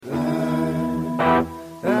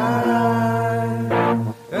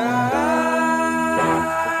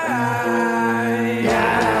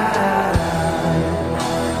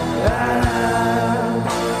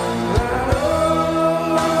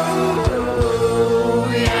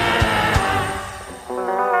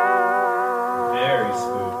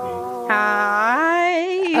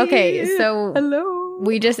Okay, so hello.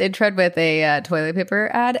 We just introed with a toilet paper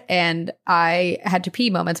ad, and I had to pee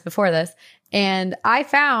moments before this, and I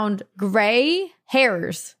found gray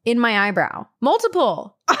hairs in my eyebrow.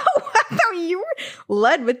 Multiple. Oh, I thought you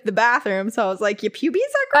led with the bathroom, so I was like, your pubes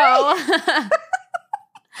are gray. Oh.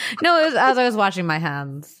 No, it was as I was washing my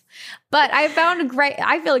hands. But I found gray.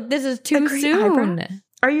 I feel like this is too soon. Eyebrow?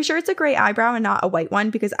 Are you sure it's a gray eyebrow and not a white one?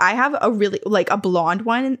 Because I have a really, like a blonde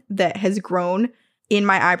one that has grown in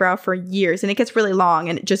my eyebrow for years, and it gets really long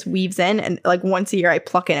and it just weaves in, and like once a year I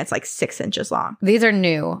pluck it and it's like 6 inches long. These are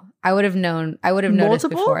new. I would have noticed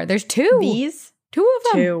before. There's two. These? Two of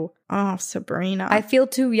them. Two. Oh, Sabrina. I feel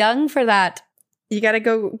too young for that. You gotta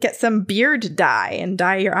go get some beard dye and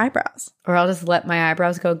dye your eyebrows. Or I'll just let my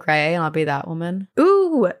eyebrows go gray and I'll be that woman.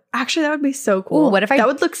 Ooh, actually that would be so cool. Ooh, what if that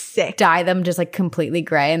would look sick. Dye them just like completely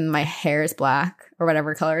gray and my hair is black or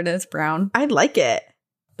whatever color it is, brown. I'd like it.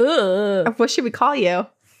 Ugh. What should we call you?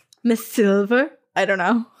 Miss Silver? I don't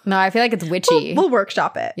know. No, I feel like it's witchy. We'll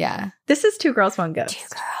workshop it. Yeah. This is Two Girls, One Ghost. 2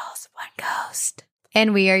 girls, 1 ghost.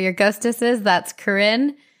 And we are your ghostesses. That's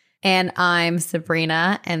Corinne. And I'm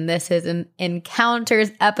Sabrina. And this is an Encounters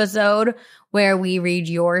episode where we read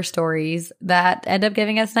your stories that end up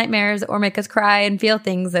giving us nightmares or make us cry and feel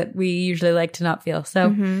things that we usually like to not feel. So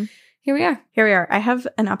here we are. Here we are. I have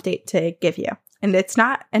an update to give you. And it's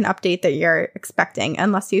not an update that you're expecting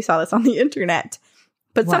unless you saw this on the internet.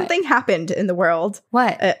 But something happened in the world.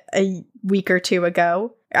 What? A week or two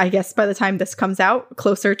ago. I guess by the time this comes out,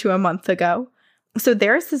 closer to a month ago. So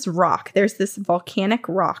there's this rock. There's this volcanic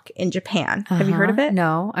rock in Japan. Have you heard of it?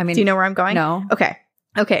 No. I mean, do you know where I'm going? No.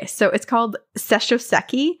 Okay. So it's called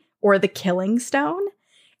Seshoseki, or the Killing Stone.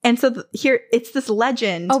 And so here, it's this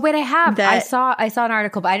legend. Oh, wait, I have. I saw an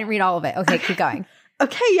article, but I didn't read all of it. Okay, keep going.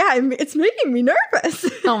 Okay, yeah, it's making me nervous.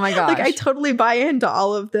 Oh my gosh. Like, I totally buy into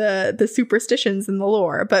all of the superstitions and the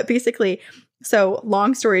lore. But basically, so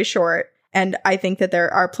long story short, and I think that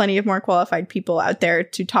there are plenty of more qualified people out there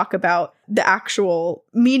to talk about the actual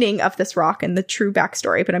meaning of this rock and the true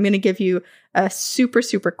backstory. But I'm going to give you a super,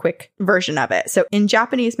 super quick version of it. So in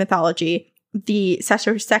Japanese mythology, the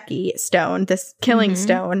Seshoseki stone, this killing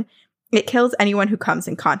stone, it kills anyone who comes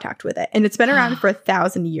in contact with it. And it's been around for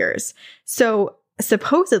 1,000 years. So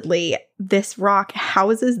supposedly, this rock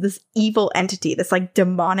houses this evil entity, this like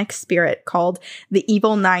demonic spirit called the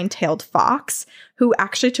evil 9-tailed fox, who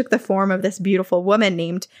actually took the form of this beautiful woman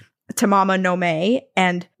named Tamama no Mae.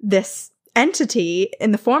 And this entity,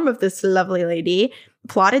 in the form of this lovely lady,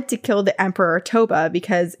 plotted to kill the Emperor Toba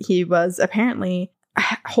because he was apparently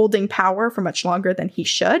holding power for much longer than he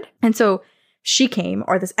should. And so she came,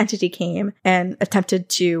 or this entity came, and attempted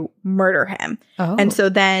to murder him. Oh. And so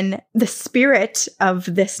then the spirit of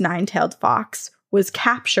this 9-tailed fox was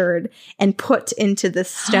captured and put into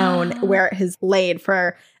this stone where it has laid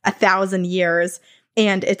for 1,000 years.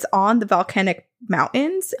 And it's on the volcanic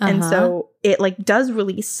mountains. And so it like does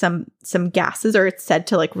release some gases, or it's said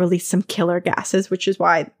to like release some killer gases, which is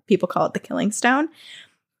why people call it the Killing Stone.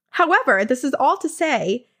 However, this is all to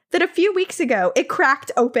say that a few weeks ago, it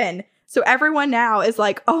cracked open. So everyone now is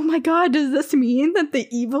like, oh my God, does this mean that the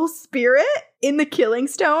evil spirit in the Killing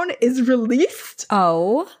Stone is released?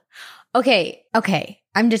 Oh, okay.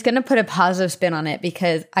 I'm just going to put a positive spin on it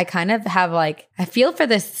because I kind of have like, I feel for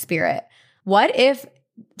this spirit. What if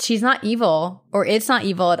she's not evil, or it's not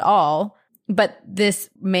evil at all, but this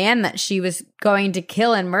man that she was going to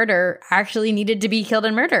kill and murder actually needed to be killed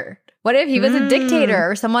and murdered? What if he was a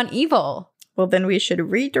dictator or someone evil? Well, then we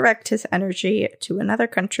should redirect his energy to another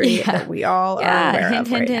country that we all are aware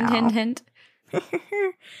of right now. Hint.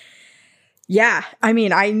 Yeah. I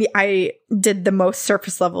mean, I did the most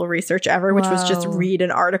surface level research ever, which was just read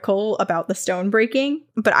an article about the stone breaking.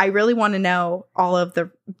 But I really want to know all of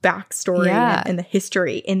the backstory and the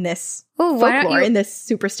history in this folklore, in this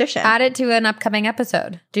superstition. Add it to an upcoming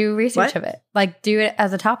episode. Do research of it. Like, do it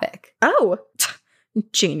as a topic. Oh,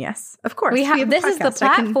 genius. Of course. We have this podcast. Is the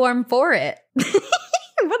platform for it.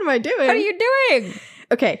 What am I doing? What are you doing?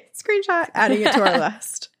 Okay. Screenshot, adding it to our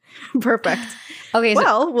list. Perfect. Okay.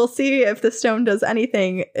 Well, we'll see if the stone does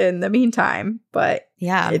anything in the meantime. But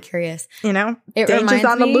yeah, I'm curious. You know, danger's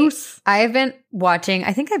on the loose. I've been watching,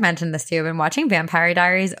 I think I mentioned this too. I've been watching Vampire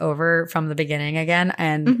Diaries over from the beginning again,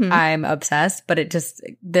 and I'm obsessed. But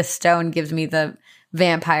this stone gives me the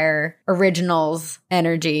Vampire Originals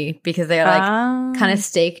energy because they're like kind of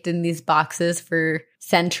staked in these boxes for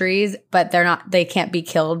centuries, but they can't be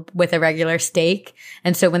killed with a regular stake.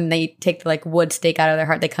 And so when they take the like wood stake out of their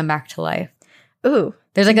heart, they come back to life. Ooh.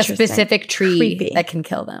 There's like a specific tree that can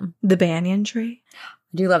kill them. The banyan tree?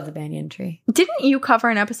 I do love the banyan tree. Didn't you cover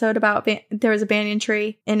an episode about there was a banyan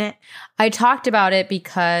tree in it? I talked about it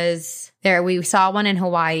because we saw one in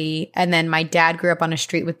Hawaii, and then my dad grew up on a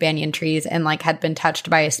street with banyan trees and like had been touched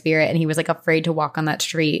by a spirit, and he was like afraid to walk on that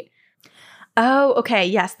street. Oh, okay.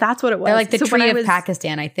 Yes, that's what it was. They're like the tree of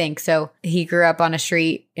Pakistan, I think. So he grew up on a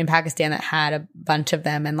street in Pakistan that had a bunch of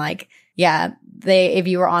them, and like, yeah, if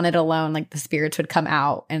you were on it alone, like the spirits would come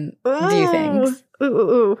out and do things.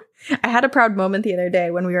 Ooh. I had a proud moment the other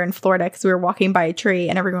day when we were in Florida because we were walking by a tree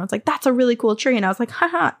and everyone was like, that's a really cool tree. And I was like,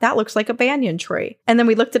 haha, that looks like a banyan tree. And then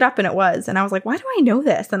we looked it up and it was. And I was like, why do I know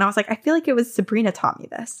this? And I was like, I feel like it was Sabrina taught me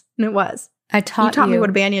this. And it was. You taught me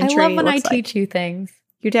what a banyan tree looks like. I love when I teach you things.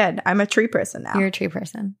 You did. I'm a tree person now. You're a tree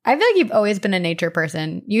person. I feel like you've always been a nature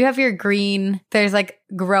person. You have your green, there's like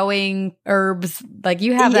growing herbs. Like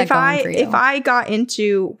you have that going for you. If I got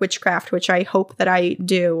into witchcraft, which I hope that I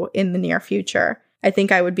do in the near future, I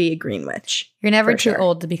think I would be a green witch. You're never too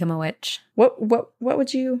old to become a witch. What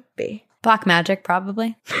would you be? Black magic,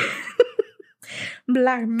 probably.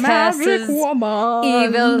 Black magic woman.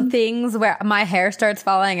 Evil things where my hair starts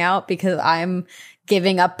falling out because I'm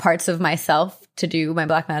giving up parts of myself to do my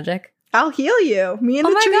black magic. I'll heal you. Me and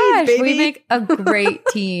the trees, baby. We make a great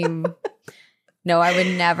team. No, I would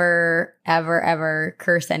never, ever, ever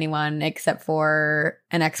curse anyone except for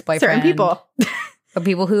an ex-boyfriend. Certain people. But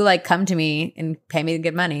people who like come to me and pay me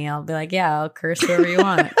good money, I'll be like, yeah, I'll curse whoever you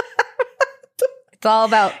want. It's all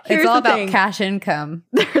about cash income.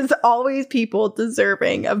 There's always people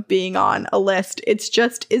deserving of being on a list. It's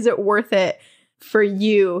just, is it worth it for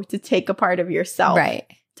you to take a part of yourself, right,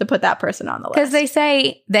 to put that person on the list? Because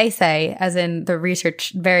they say, as in the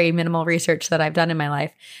research, very minimal research that I've done in my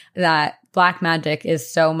life, that black magic is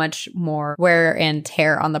so much more wear and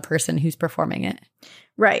tear on the person who's performing it.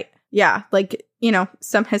 Right. Yeah. Like,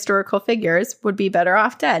 some historical figures would be better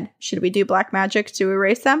off dead. Should we do black magic to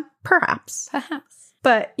erase them? Perhaps.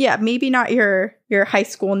 But yeah, maybe not your high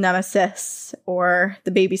school nemesis or the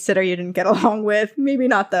babysitter you didn't get along with. Maybe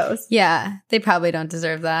not those. Yeah, they probably don't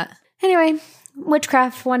deserve that. Anyway,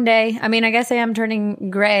 witchcraft one day. I mean, I guess I am turning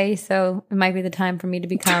gray, so it might be the time for me to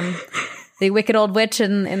become the wicked old witch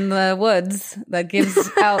in the woods that gives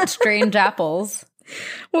out strange apples.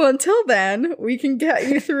 Well, until then, we can get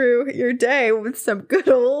you through your day with some good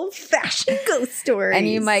old-fashioned ghost stories. And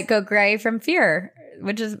you might go gray from fear,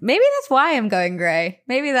 which is, maybe that's why I'm going gray.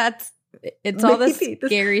 Maybe it's all the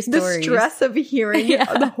scary stories. The stress of hearing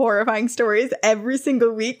the horrifying stories every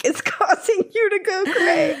single week is causing you to go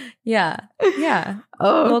gray. Yeah.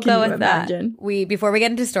 Oh, we'll go with imagine? That. Before we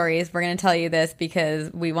get into stories, we're going to tell you this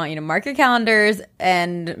because we want you to mark your calendars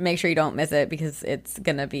and make sure you don't miss it because it's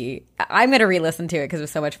going to be, I'm going to re-listen to it because it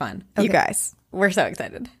was so much fun. Okay. You guys. We're so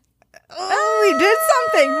excited. Oh, we did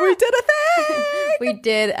something. We did a thing. We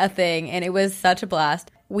did a thing and it was such a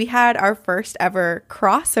blast. We had our first ever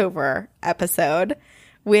crossover episode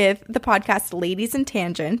with the podcast Ladies and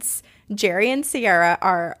Tangents. Jerry and Sierra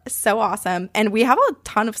are so awesome, and we have a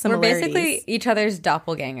ton of similarities. We're basically each other's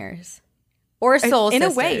doppelgangers. Or soul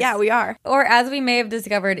sisters. In a way, yeah, we are. Or as we may have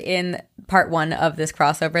discovered in part 1 of this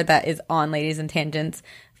crossover that is on Ladies and Tangents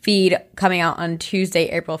feed coming out on Tuesday,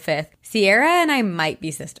 April 5th, Sierra and I might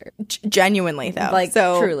be sisters. Genuinely, though. Like,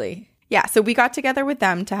 truly. Yeah, so we got together with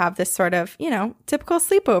them to have this sort of, typical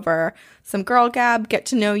sleepover, some girl gab, get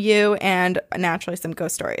to know you, and naturally some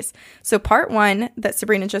ghost stories. So part 1 that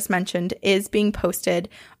Sabrina just mentioned is being posted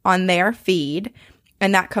on their feed,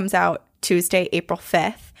 and that comes out Tuesday, April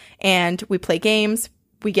 5th. And we play games.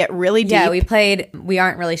 We get really deep. Yeah, we played We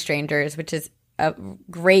Aren't Really Strangers, which is a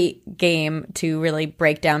great game to really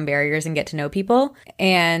break down barriers and get to know people.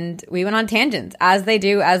 And we went on tangents, as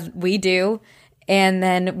we do. And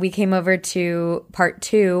then we came over to part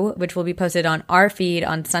 2, which will be posted on our feed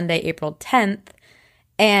on Sunday, April 10th.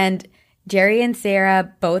 And Jerry and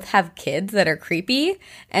Sarah both have kids that are creepy.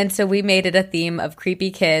 And so we made it a theme of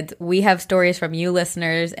creepy kids. We have stories from you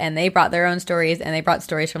listeners, and they brought their own stories, and they brought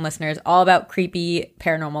stories from listeners all about creepy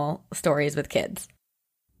paranormal stories with kids.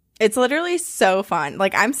 It's literally so fun.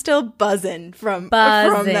 Like, I'm still buzzing from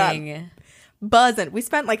that. Buzzing. We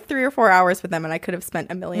spent like 3 or 4 hours with them, and I could have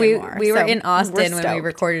spent a million more. We were in Austin when we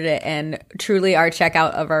recorded it, and truly our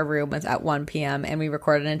checkout of our room was at 1 p.m. and we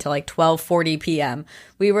recorded until like 12:40 p.m.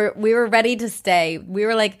 We were ready to stay. We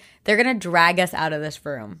were like, they're gonna drag us out of this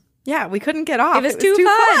room. Yeah, we couldn't get off. It was too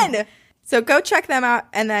fun. So go check them out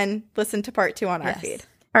and then listen to part 2 on our feed.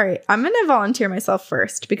 All right, I'm gonna volunteer myself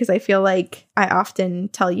first because I feel like I often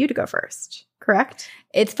tell you to go first. correct?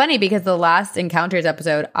 It's funny because the last Encounters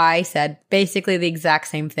episode, I said basically the exact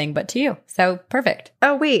same thing, but to you. So perfect.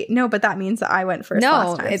 Oh, wait. No, but that means that I went first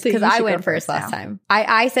last time. No, it's because I went first last time.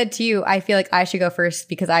 I said to you, I feel like I should go first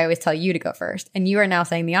because I always tell you to go first. And you are now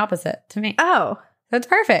saying the opposite to me. Oh. That's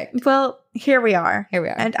perfect. Well, here we are. Here we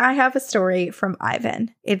are. And I have a story from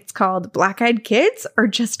Ivan. It's called Black-Eyed Kids or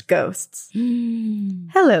Just Ghosts?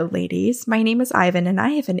 Hello, ladies. My name is Ivan, and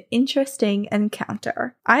I have an interesting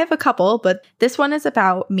encounter. I have a couple, but this one is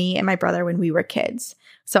about me and my brother when we were kids.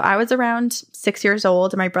 So I was around 6 years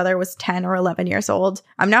old, and my brother was 10 or 11 years old.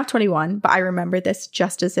 I'm now 21, but I remember this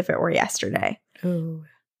just as if it were yesterday. Ooh.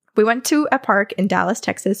 We went to a park in Dallas,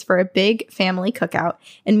 Texas for a big family cookout,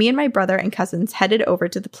 and me and my brother and cousins headed over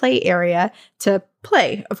to the play area to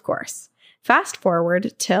play, of course. Fast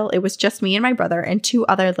forward till it was just me and my brother and two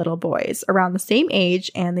other little boys around the same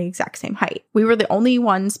age and the exact same height. We were the only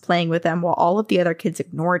ones playing with them while all of the other kids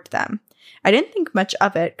ignored them. I didn't think much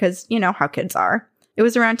of it because you know how kids are. It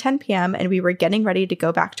was around 10 p.m. and we were getting ready to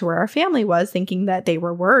go back to where our family was, thinking that they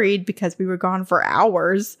were worried because we were gone for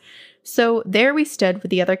hours. So there we stood with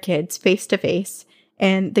the other kids face to face,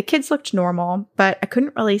 and the kids looked normal, but I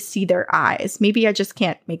couldn't really see their eyes. Maybe I just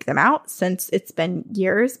can't make them out since it's been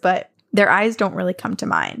years, but their eyes don't really come to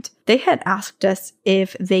mind. They had asked us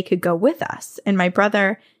if they could go with us, and my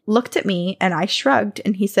brother looked at me and I shrugged,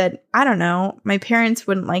 and he said, I don't know, my parents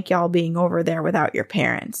wouldn't like y'all being over there without your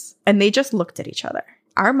parents. And they just looked at each other.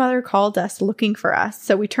 Our mother called us looking for us,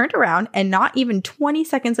 so we turned around, and not even 20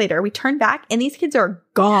 seconds later, we turned back, and these kids are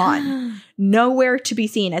gone. Nowhere to be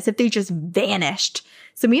seen, as if they just vanished.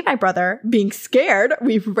 So me and my brother, being scared,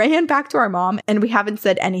 we ran back to our mom, and we haven't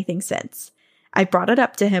said anything since. I brought it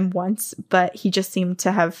up to him once, but he just seemed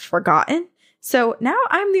to have forgotten. So now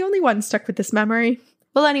I'm the only one stuck with this memory.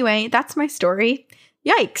 Well, anyway, that's my story.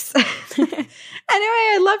 Yikes. Anyway,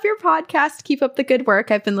 I love your podcast. Keep up the good work.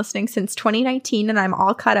 I've been listening since 2019 and I'm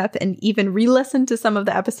all caught up and even re-listened to some of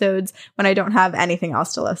the episodes when I don't have anything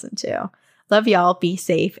else to listen to. Love y'all. Be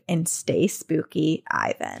safe and stay spooky,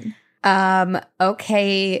 Ivan.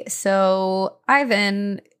 Okay. So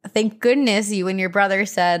Ivan, thank goodness you and your brother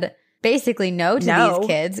said basically no to these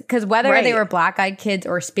kids, because whether they were black-eyed kids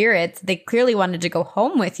or spirits, they clearly wanted to go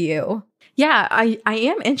home with you. Yeah, I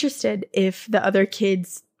am interested if the other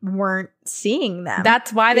kids weren't seeing them.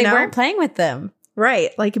 That's why they weren't playing with them.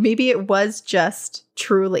 Right. Like maybe it was just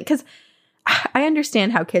truly, because I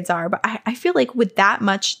understand how kids are, but I feel like with that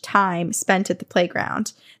much time spent at the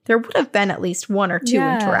playground, there would have been at least one or two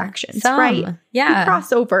interactions, right? Yeah. You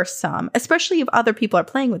cross over some, especially if other people are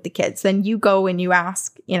playing with the kids. Then you go and you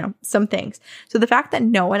ask, some things. So the fact that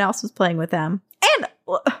no one else was playing with them, and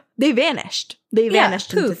they vanished. They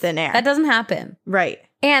vanished into thin air. That doesn't happen. Right.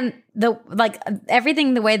 And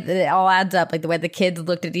everything, the way that it all adds up, like the way the kids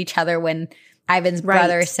looked at each other when Ivan's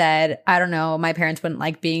brother said, I don't know, my parents wouldn't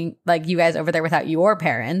like being like you guys over there without your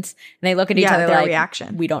parents. And they look at each other like,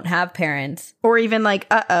 reaction. We don't have parents. Or even like,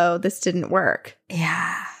 uh-oh, this didn't work.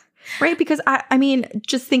 Yeah. Right. Because I mean,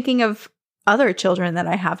 just thinking of other children that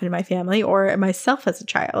I have in my family or myself as a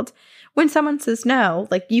child, when someone says no,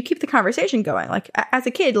 like you keep the conversation going. Like as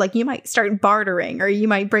a kid, like you might start bartering or you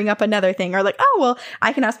might bring up another thing or like, oh, well,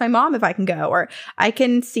 I can ask my mom if I can go, or I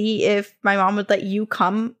can see if my mom would let you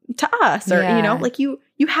come to us, or, like you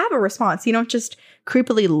have a response. You don't just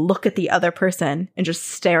creepily look at the other person and just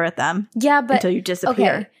stare at them until you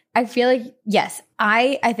disappear. Okay. I feel like, yes,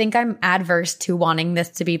 I think I'm adverse to wanting this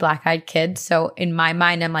to be black-eyed kids. So in my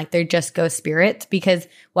mind, I'm like, they're just ghost spirits, because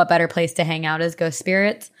what better place to hang out as ghost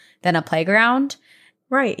spirits than a playground?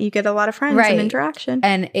 Right. You get a lot of friends and interaction.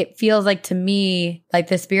 And it feels like to me, like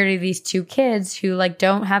the spirit of these two kids who like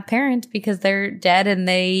don't have parents because they're dead and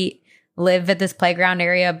they live at this playground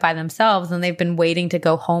area by themselves, and they've been waiting to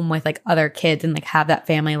go home with like other kids and like have that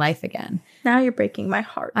family life again. Now you're breaking my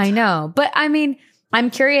heart. I know. But I mean, I'm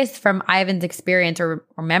curious from Ivan's experience or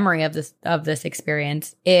memory of this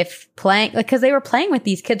experience, if playing, like, because they were playing with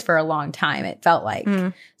these kids for a long time, it felt like.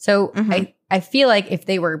 So I feel like if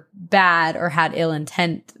they were bad or had ill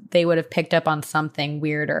intent, they would have picked up on something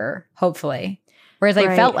weirder, hopefully. Whereas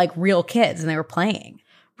they felt like real kids and they were playing.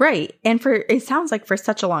 Right. And it sounds like for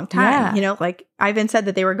such a long time, like Ivan said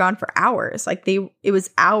that they were gone for hours. Like it was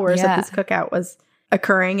hours that this cookout was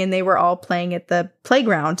occurring, and they were all playing at the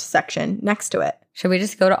playground section next to it. Should we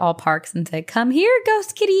just go to all parks and say, come here,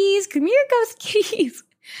 ghost kitties, come here, ghost kitties?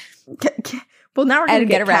 Well, now we're going to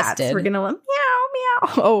get arrested. Cats. We're going to meow,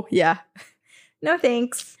 meow. Oh, yeah. No,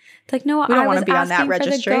 thanks. It's like, no, we don't want to be on that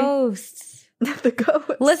registry. The ghosts. The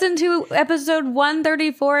ghosts. Listen to episode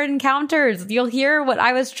 134 Encounters. You'll hear what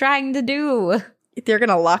I was trying to do. They're going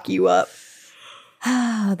to lock you up.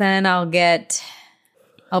 Then I'll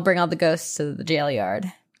bring all the ghosts to the jail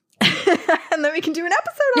yard. And then we can do an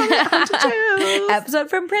episode on haunted jails. Episode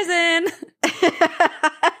from prison.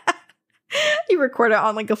 You record it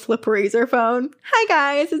on like a flip razor phone. Hi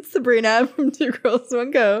guys, it's Sabrina from Two Girls,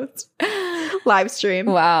 One Ghost. Live stream.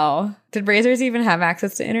 Wow. Did razors even have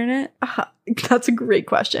access to internet? That's a great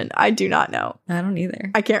question. I do not know. I don't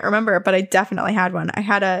either. I can't remember, but I definitely had one. I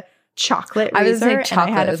had a chocolate razor. I was like,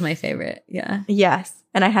 chocolate was my favorite. Yeah. Yes.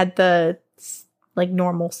 And I had the like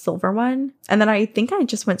normal silver one. And then I think I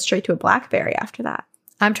just went straight to a BlackBerry after that.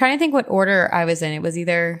 I'm trying to think what order I was in. It was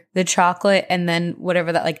either the chocolate and then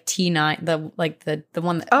whatever that like T9, the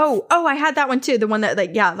one that I had that one too. The one that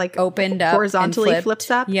like opened up horizontally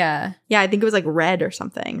flips up. Yeah. Yeah, I think it was like red or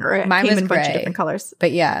something. Or it Mine came was in a bunch of different colors.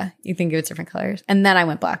 But yeah, you think it was different colors. And then I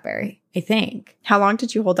went BlackBerry, I think. How long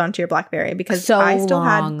did you hold on to your BlackBerry? Because I still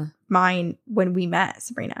had mine when we met,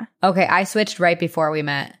 Sabrina. Okay, I switched right before we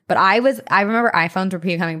met. But I remember iPhones were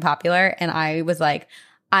becoming popular and I was like,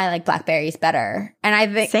 I like BlackBerries better. And I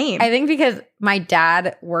think because my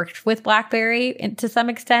dad worked with BlackBerry to some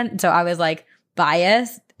extent, so I was like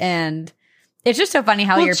biased. And it's just so funny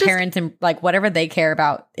how your parents and like whatever they care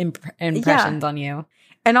about impressions on you.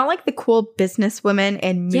 And all like the cool businesswomen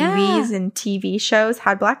in movies and TV shows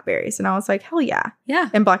had BlackBerries, and I was like, hell yeah,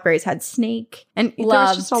 yeah. And BlackBerries had Snake, and there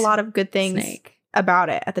was just a lot of good things about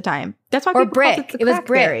it at the time. That's why people called it the It was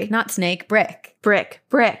Crackberry. Brick, not Snake. Brick.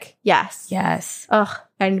 Yes. Ugh.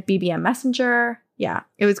 And BBM Messenger. Yeah,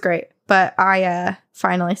 it was great. But I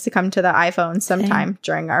finally succumbed to the iPhone sometime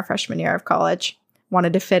during our freshman year of college.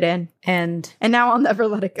 Wanted to fit in. And now I'll never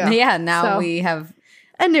let it go. Yeah, now we have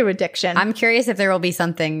a new addiction. I'm curious if there will be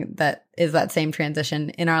something that is that same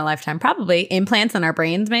transition in our lifetime. Probably implants in our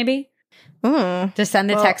brains, maybe. Just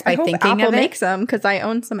send a text by thinking Apple of it. makes them because I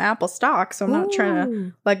own some Apple stock, so I'm not trying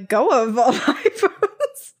to let go of all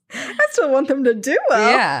iPhones. I still want them to do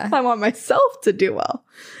well. Yeah. I want myself to do well.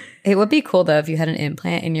 It would be cool though if you had an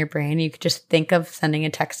implant in your brain. You could just think of sending a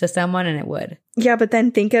text to someone and it would. Yeah, but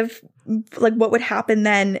then think of like what would happen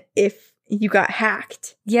then if you got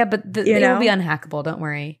hacked. Yeah, but it will be unhackable. Don't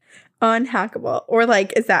worry. Unhackable. Or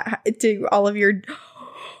like, is that do all of your...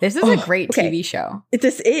 This is a great TV show.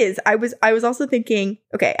 This is. I was also thinking,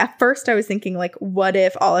 okay, at first I was thinking like, what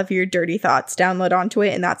if all of your dirty thoughts download onto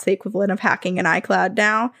it and that's the equivalent of hacking an iCloud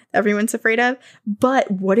now everyone's afraid of? But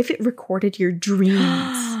what if it recorded your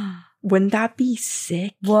dreams? Wouldn't that be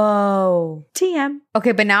sick? Whoa. TM.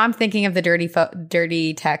 Okay, but now I'm thinking of the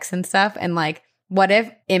dirty text and stuff and like, what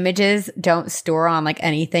if images don't store on like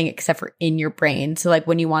anything except for in your brain? So like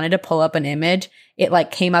when you wanted to pull up an image, it like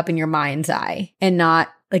came up in your mind's eye and not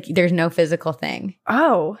like there's no physical thing.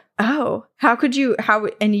 Oh.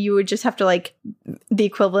 And you would just have to like the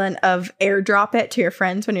equivalent of airdrop it to your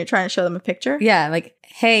friends when you're trying to show them a picture? Yeah, like,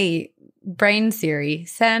 hey, brain Siri,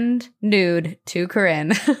 send nude to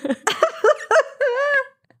Corinne.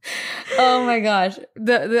 Oh my gosh.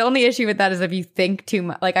 The only issue with that is if you think too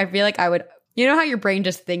much. Like I feel like I would... You know how your brain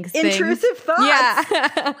just thinks intrusive thoughts.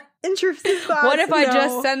 Yeah. Intrusive thoughts. What if I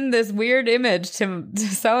just send this weird image to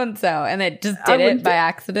so-and-so and it just did it by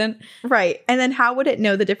accident? Right. And then how would it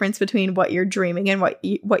know the difference between what you're dreaming and what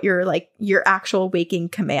your like your actual waking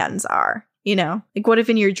commands are? You know, like what if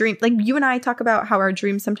in your dream, like you and I talk about how our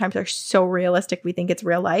dreams sometimes are so realistic we think it's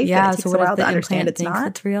real life. Yeah, and it takes a while to understand it's not.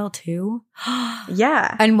 It's real too.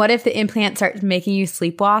 Yeah. And what if the implant starts making you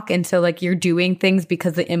sleepwalk, and so like you're doing things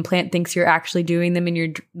because the implant thinks you're actually doing them in your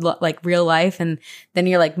like real life, and then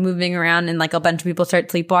you're like moving around, and like a bunch of people start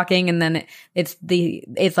sleepwalking, and then it's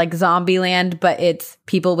like zombie land, but it's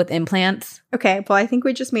people with implants. Okay, well, I think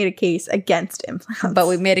we just made a case against implants. But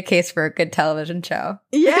we made a case for a good television show.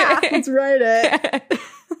 Yeah, let's write it.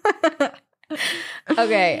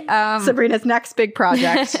 Okay. Sabrina's next big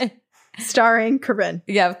project, starring Corinne.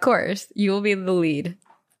 Yeah, of course. You will be the lead.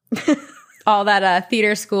 All that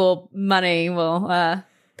theater school money will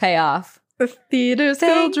pay off. The theater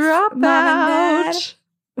school dropout.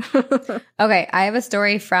 Okay, I have a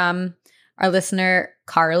story from our listener,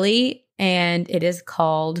 Carly, and it is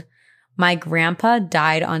called... My grandpa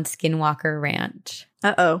died on Skinwalker Ranch.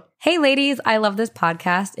 Uh-oh. Hey, ladies, I love this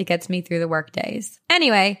podcast. It gets me through the work days.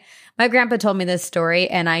 Anyway, my grandpa told me this story,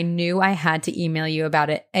 and I knew I had to email you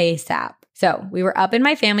about it ASAP. So we were up in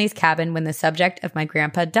my family's cabin when the subject of my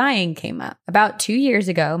grandpa dying came up. About 2 years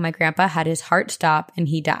ago, my grandpa had his heart stop and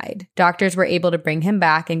he died. Doctors were able to bring him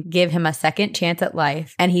back and give him a second chance at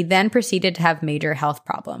life, and he then proceeded to have major health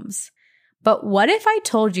problems. But what if I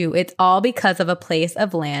told you it's all because of a place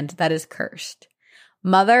of land that is cursed?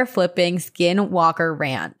 Mother flipping Skinwalker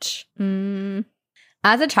Ranch.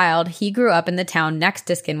 As a child, he grew up in the town next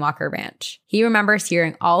to Skinwalker Ranch. He remembers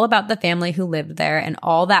hearing all about the family who lived there and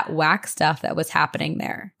all that whack stuff that was happening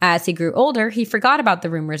there. As he grew older, he forgot about the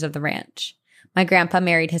rumors of the ranch. My grandpa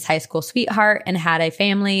married his high school sweetheart and had a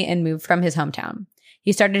family and moved from his hometown.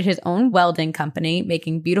 He started his own welding company,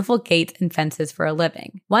 making beautiful gates and fences for a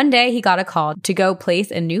living. One day, he got a call to go place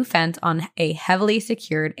a new fence on a heavily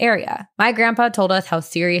secured area. My grandpa told us how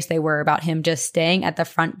serious they were about him just staying at the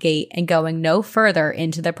front gate and going no further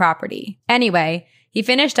into the property. Anyway, he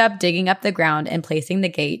finished up digging up the ground and placing the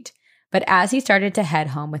gate, but as he started to head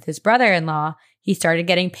home with his brother-in-law, he started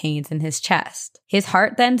getting pains in his chest. His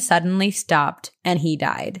heart then suddenly stopped and he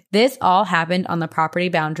died. This all happened on the property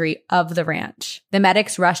boundary of the ranch. The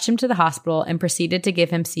medics rushed him to the hospital and proceeded to give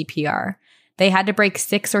him CPR. They had to break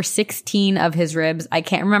 6 or 16 of his ribs. I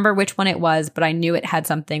can't remember which one it was, but I knew it had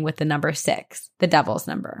something with the number 6, the devil's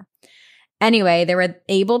number. Anyway, they were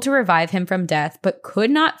able to revive him from death, but could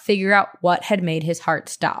not figure out what had made his heart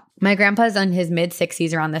stop. My grandpa's in his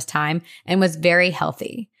mid-60s around this time and was very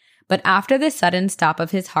healthy. But after the sudden stop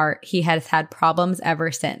of his heart, he has had problems ever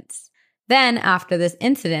since. Then, after this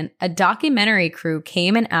incident, a documentary crew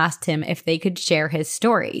came and asked him if they could share his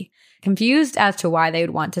story. Confused as to why they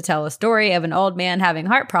would want to tell a story of an old man having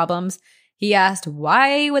heart problems, he asked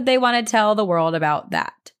why would they want to tell the world about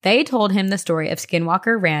that. They told him the story of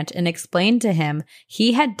Skinwalker Ranch and explained to him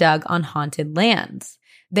he had dug on haunted lands.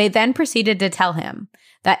 They then proceeded to tell him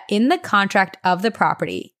that in the contract of the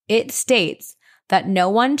property, it states that no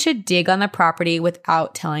one should dig on the property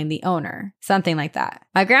without telling the owner. Something like that.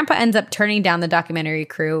 My grandpa ends up turning down the documentary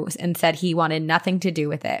crew and said he wanted nothing to do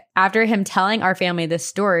with it. After him telling our family this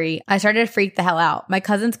story, I started to freak the hell out. My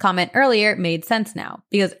cousin's comment earlier made sense now,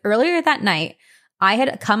 because earlier that night, I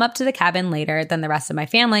had come up to the cabin later than the rest of my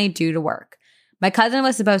family due to work. My cousin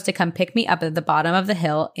was supposed to come pick me up at the bottom of the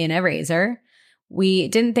hill in a Razor. We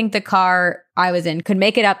didn't think the car I was in could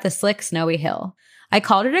make it up the slick, snowy hill. I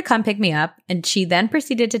called her to come pick me up, and she then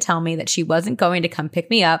proceeded to tell me that she wasn't going to come pick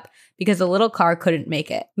me up because the little car couldn't make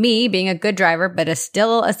it. Me, being a good driver but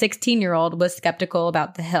still a 16-year-old, was skeptical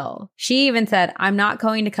about the hill. She even said, "I'm not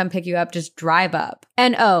going to come pick you up, just drive up.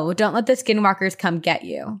 And oh, don't let the skinwalkers come get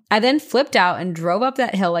you." I then flipped out and drove up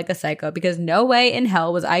that hill like a psycho because no way in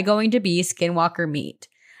hell was I going to be skinwalker meat.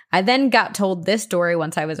 I then got told this story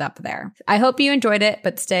once I was up there. I hope you enjoyed it,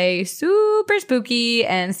 but stay super spooky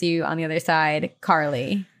and see you on the other side.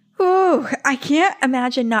 Carly. Ooh, I can't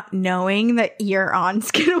imagine not knowing that you're on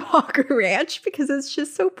Skinwalker Ranch because it's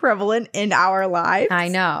just so prevalent in our lives. I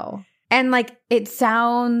know. And like, it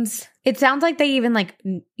sounds like they even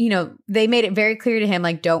they made it very clear to him,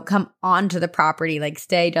 like, don't come onto the property, like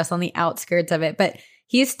stay just on the outskirts of it. But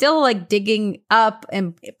he's still like digging up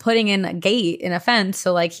and putting in a gate and a fence.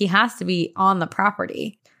 So like he has to be on the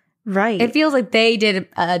property. Right. It feels like they did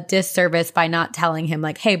a disservice by not telling him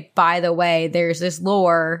like, hey, by the way, there's this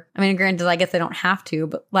lore. I mean, granted, I guess they don't have to,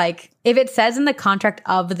 but like if it says in the contract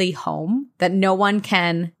of the home that no one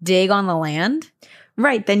can dig on the land.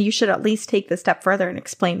 Right. Then you should at least take the step further and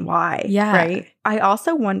explain why. Yeah. Right. I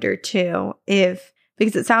also wonder too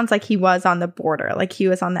because it sounds like he was on the border, like he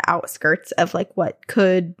was on the outskirts of like what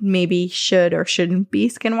could, maybe should or shouldn't be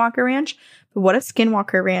Skinwalker Ranch. But what if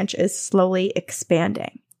Skinwalker Ranch is slowly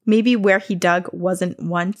expanding? Maybe where he dug wasn't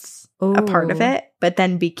once a part of it, but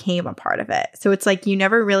then became a part of it. So it's like you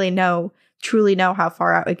never really truly know how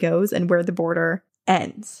far out it goes and where the border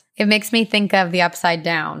ends. It makes me think of the Upside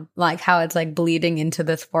Down, like how it's like bleeding into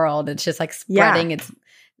this world. It's just like spreading its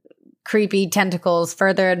creepy tentacles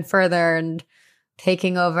further and further and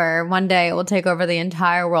taking over. One day it will take over the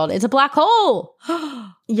entire world. It's a black hole.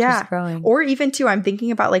 Yeah. Or even too, I'm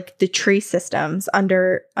thinking about like the tree systems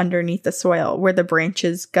underneath the soil where the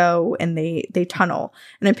branches go and they tunnel.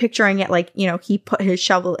 And I'm picturing it like, he put his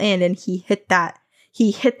shovel in and he hit that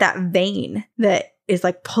vein that is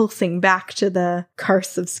like pulsing back to the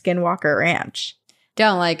curse of Skinwalker Ranch.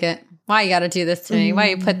 Don't like it. Why you gotta do this to me? Why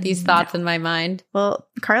you put these thoughts in my mind? Well,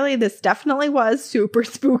 Carly, this definitely was super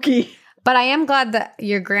spooky. But I am glad that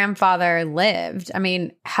your grandfather lived. I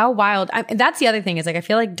mean, how wild. That's the other thing is like, I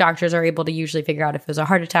feel like doctors are able to usually figure out if it was a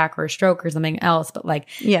heart attack or a stroke or something else. But like,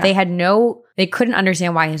 they couldn't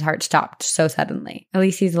understand why his heart stopped so suddenly. At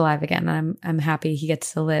least he's alive again. And I'm happy he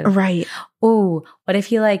gets to live. Right. Oh, what if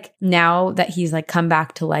he like, now that he's like come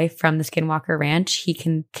back to life from the Skinwalker Ranch, he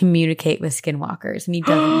can communicate with skinwalkers and he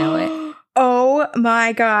doesn't know it. Oh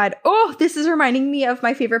my God. Oh, this is reminding me of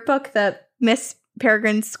my favorite book, the Miss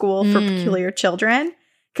Peregrine's School for Peculiar Children,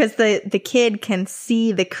 because the kid can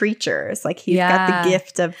see the creatures, like he's got the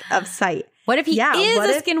gift of sight. What if he is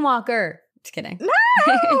a skinwalker? Just kidding.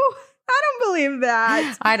 No, I don't believe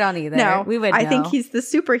that. I don't either. No, we would know. I think he's the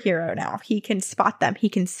superhero now. He can spot them. He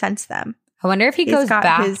can sense them. I wonder if he goes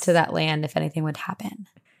back to that land, if anything would happen.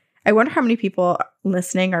 I wonder how many people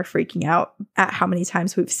listening are freaking out at how many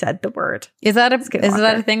times we've said the word. Is that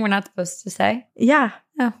a thing we're not supposed to say? Yeah.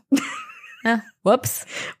 Oh. Whoops.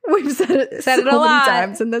 We've said it so many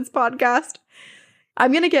times in this podcast.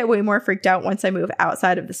 I'm going to get way more freaked out once I move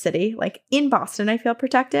outside of the city. Like in Boston, I feel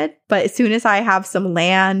protected. But as soon as I have some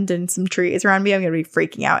land and some trees around me, I'm going to be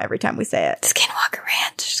freaking out every time we say it. Skinwalker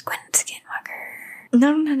Ranch. Skinwalker.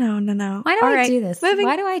 No. Why do I do this?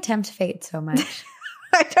 Why do I tempt fate so much?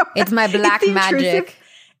 I don't know. It's my black magic.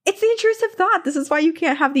 It's the intrusive thought. This is why you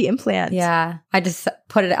can't have the implant. Yeah. I just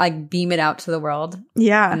put it, like beam it out to the world.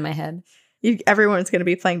 Yeah. In my head. Everyone's going to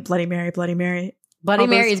be playing Bloody Mary, Bloody Mary. Bloody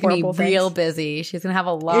Mary is going to be real busy. She's going to have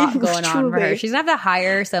a lot going on for her. She's going to have to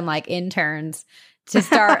hire some like interns to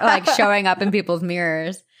start like showing up in people's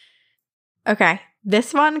mirrors. Okay.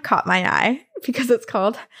 This one caught my eye because it's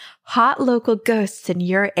called Hot Local Ghosts in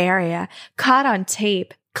Your Area. Caught on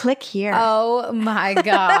Tape. Click here. Oh my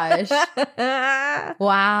gosh.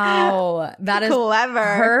 Wow. That is clever.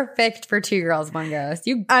 Perfect for 2 girls, 1 ghost.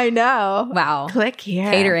 I know. Wow. Click here.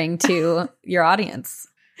 Catering to your audience.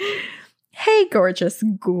 Hey, gorgeous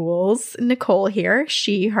ghouls. Nicole here.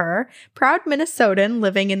 She, her. Proud Minnesotan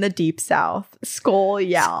living in the deep south. Skol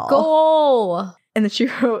yell. Skol. And then she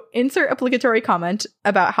wrote, insert obligatory comment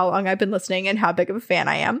about how long I've been listening and how big of a fan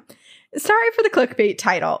I am. Sorry for the clickbait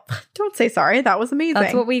title. Don't say sorry. That was amazing.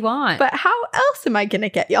 That's what we want. But how else am I going to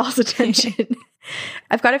get y'all's attention?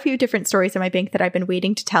 I've got a few different stories in my bank that I've been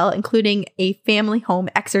waiting to tell, including a family home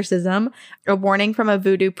exorcism, a warning from a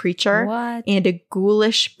voodoo preacher, and a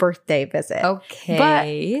ghoulish birthday visit.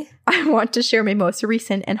 Okay. But I want to share my most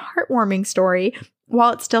recent and heartwarming story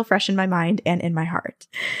while it's still fresh in my mind and in my heart.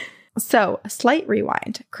 So, a slight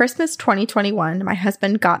rewind. Christmas 2021, my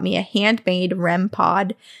husband got me a handmade REM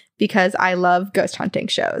pod because I love ghost hunting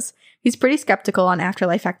shows. He's pretty skeptical on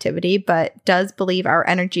afterlife activity, but does believe our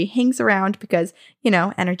energy hangs around because,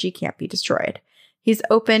 energy can't be destroyed. He's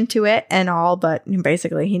open to it and all, but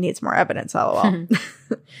basically he needs more evidence, lol.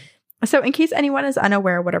 So in case anyone is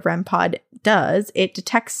unaware what a REM pod does, it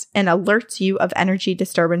detects and alerts you of energy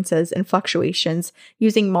disturbances and fluctuations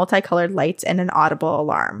using multicolored lights and an audible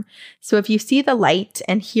alarm. So if you see the light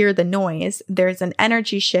and hear the noise, there's an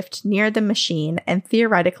energy shift near the machine, and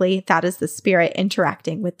theoretically that is the spirit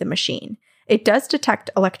interacting with the machine. It does detect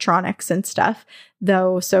electronics and stuff,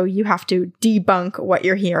 though, so you have to debunk what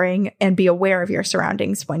you're hearing and be aware of your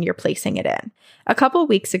surroundings when you're placing it in. A couple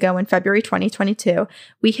weeks ago in February 2022,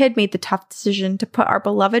 we had made the tough decision to put our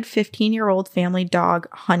beloved 15-year-old family dog,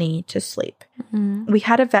 Honey, to sleep. Mm-hmm. We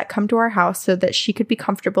had a vet come to our house so that she could be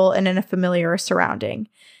comfortable and in a familiar surrounding.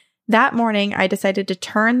 That morning, I decided to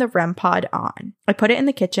turn the REM pod on. I put it in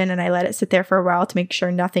the kitchen and I let it sit there for a while to make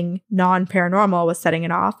sure nothing non-paranormal was setting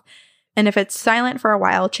it off. And if it's silent for a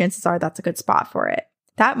while, chances are that's a good spot for it.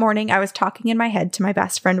 That morning, I was talking in my head to my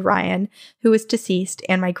best friend, Ryan, who is deceased,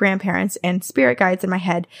 and my grandparents and spirit guides in my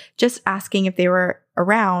head, just asking if they were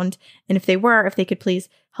around, and if they were, if they could please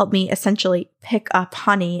help me essentially pick up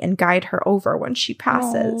Honey and guide her over when she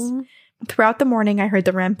passes. Aww. Throughout the morning, I heard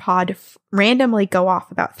the REM pod randomly go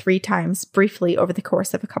off about 3 times briefly over the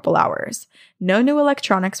course of a couple hours. No new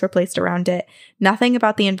electronics were placed around it. Nothing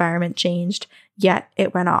about the environment changed, yet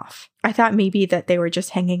it went off. I thought maybe that they were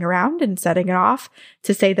just hanging around and setting it off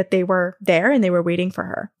to say that they were there and they were waiting for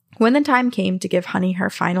her. When the time came to give Honey her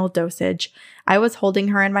final dosage, I was holding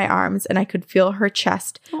her in my arms and I could feel her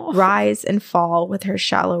chest rise and fall with her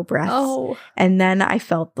shallow breaths. And then I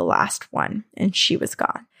felt the last one and she was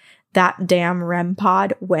gone. That damn REM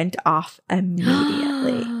pod went off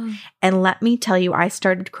immediately. And let me tell you, I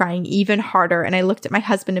started crying even harder, and I looked at my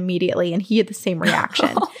husband immediately, and he had the same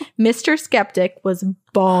reaction. Mr. Skeptic was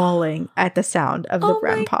bawling at the sound of the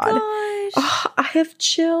REM pod. Oh, I have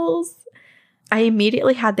chills. I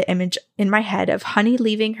immediately had the image in my head of Honey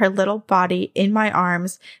leaving her little body in my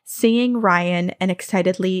arms, seeing Ryan and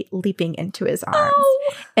excitedly leaping into his arms.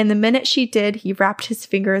 And the minute she did, he wrapped his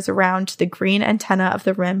fingers around the green antenna of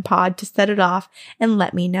the REM pod to set it off and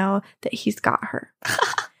let me know that he's got her.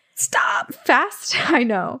 Stop. I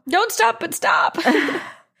know. Don't stop, but stop.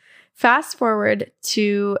 Fast forward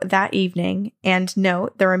to that evening, and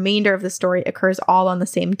note the remainder of the story occurs all on the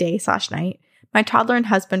same day/night. My toddler and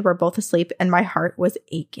husband were both asleep, and my heart was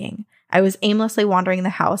aching. I was aimlessly wandering the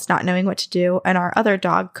house, not knowing what to do, and our other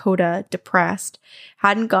dog, Coda, depressed,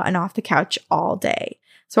 hadn't gotten off the couch all day.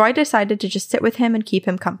 So I decided to just sit with him and keep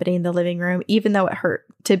him company in the living room, even though it hurt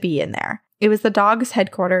to be in there. It was the dog's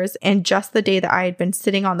headquarters, and just the day that I had been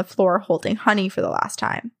sitting on the floor holding Honey for the last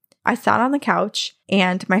time. I sat on the couch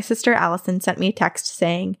and my sister Allison sent me a text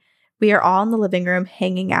saying, "We are all in the living room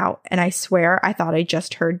hanging out, and I swear I thought I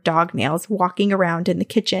just heard dog nails walking around in the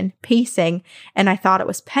kitchen, pacing, and I thought it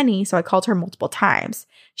was Penny, so I called her multiple times.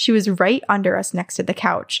 She was right under us next to the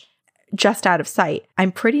couch, just out of sight.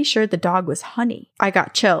 I'm pretty sure the dog was Honey." I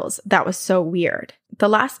got chills. That was so weird. The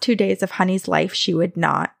last 2 days of Honey's life, she would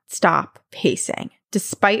not stop pacing.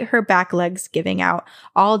 Despite her back legs giving out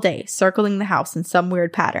all day, circling the house in some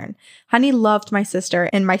weird pattern. Honey loved my sister,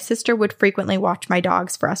 and my sister would frequently watch my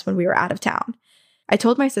dogs for us when we were out of town. I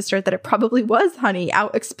told my sister that it probably was Honey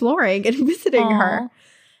out exploring and visiting her.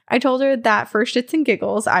 I told her that for shits and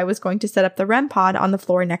giggles, I was going to set up the REM pod on the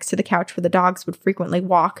floor next to the couch where the dogs would frequently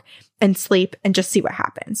walk and sleep and just see what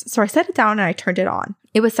happens. So I set it down and I turned it on.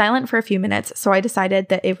 It was silent for a few minutes, so I decided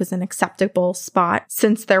that it was an acceptable spot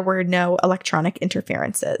since there were no electronic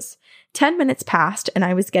interferences. 10 minutes passed and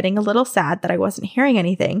I was getting a little sad that I wasn't hearing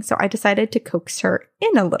anything, so I decided to coax her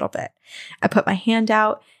in a little bit. I put my hand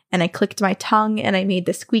out and I clicked my tongue and I made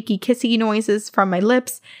the squeaky kissy noises from my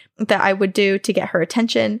lips that I would do to get her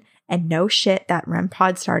attention. And no shit, that REM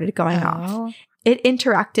pod started going off. It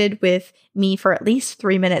interacted with me for at least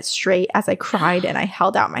 3 minutes straight as I cried and I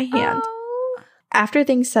held out my hand. After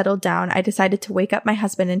things settled down, I decided to wake up my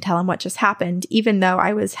husband and tell him what just happened, even though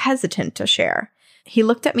I was hesitant to share. He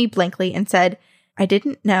looked at me blankly and said, "I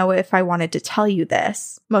didn't know if I wanted to tell you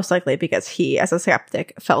this," most likely because he, as a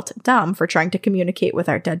skeptic, felt dumb for trying to communicate with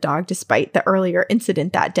our dead dog despite the earlier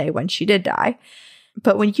incident that day when she did die.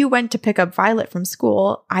 "But when you went to pick up Violet from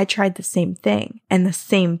school, I tried the same thing, and the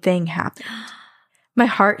same thing happened." My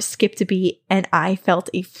heart skipped a beat, and I felt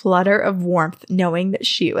a flutter of warmth knowing that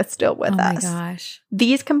she was still with us. Oh my gosh.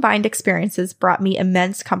 These combined experiences brought me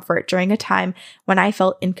immense comfort during a time when I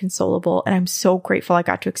felt inconsolable, and I'm so grateful I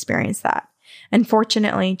got to experience that.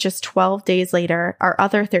 Unfortunately, just 12 days later, our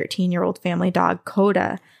other 13-year-old family dog,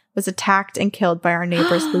 Coda, was attacked and killed by our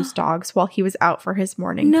neighbor's loose dogs while he was out for his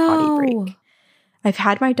morning potty break. I've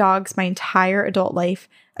had my dogs my entire adult life,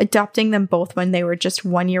 adopting them both when they were just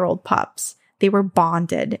 1-year-old pups. They were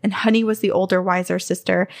bonded, and Honey was the older, wiser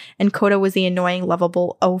sister, and Coda was the annoying,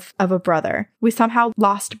 lovable oaf of a brother. We somehow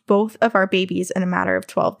lost both of our babies in a matter of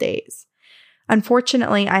 12 days.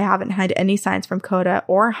 Unfortunately, I haven't had any signs from Coda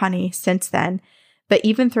or Honey since then, but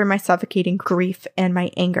even through my suffocating grief and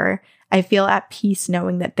my anger, I feel at peace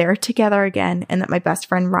knowing that they're together again and that my best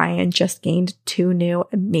friend Ryan just gained 2 new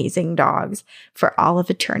amazing dogs for all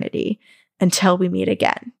of eternity until we meet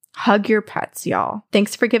again. Hug your pets, y'all.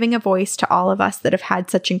 Thanks for giving a voice to all of us that have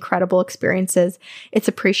had such incredible experiences. It's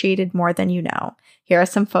appreciated more than you know. Here are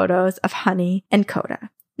some photos of Honey and Coda.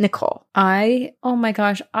 Nicole. Oh my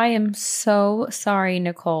gosh, I am so sorry,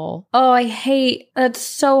 Nicole. That's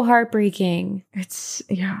so heartbreaking. It's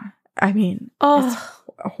it's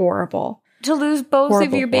horrible. To lose both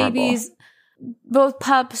of your babies, both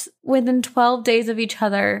pups, within 12 days of each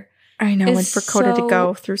other. I know, and for Coda to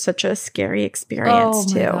go through such a scary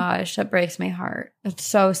experience, too. Oh my gosh, that breaks my heart. It's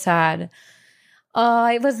so sad.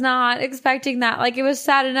 I was not expecting that. Like, it was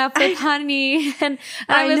sad enough with Honey. And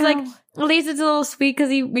I was like, at least it's a little sweet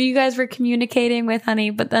because you guys were communicating with Honey.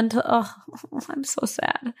 But then, I'm so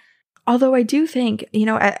sad. Although I do think,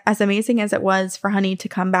 as amazing as it was for Honey to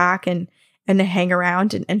come back and to hang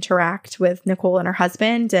around and interact with Nicole and her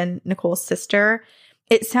husband and Nicole's sister,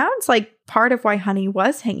 it sounds like part of why Honey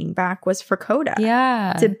was hanging back was for Coda.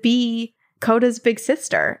 Yeah. To be Coda's big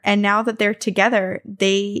sister. And now that they're together,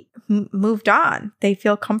 they moved on. They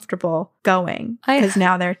feel comfortable going because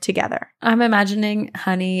now they're together. I'm imagining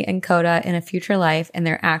Honey and Coda in a future life and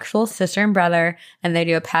their actual sister and brother, and they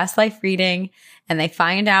do a past life reading and they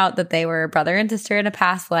find out that they were brother and sister in a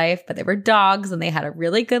past life, but they were dogs and they had a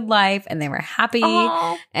really good life and they were happy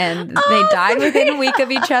and they died within a week of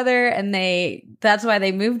each other, and that's why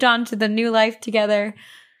they moved on to the new life together.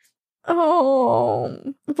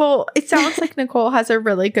 Oh, well, it sounds like Nicole has a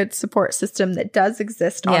really good support system that does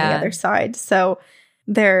exist on the other side. So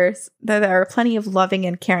there are plenty of loving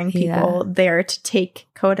and caring people there to take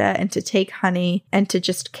Coda and to take Honey and to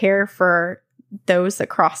just care for those that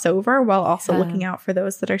cross over while also looking out for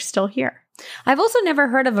those that are still here. I've also never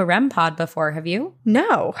heard of a REM pod before. Have you?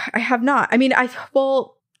 No, I have not. I mean,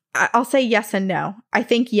 I'll say yes and no. I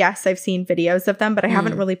think yes, I've seen videos of them, but I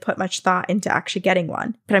haven't really put much thought into actually getting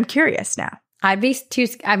one. But I'm curious now. I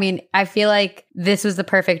feel like this was the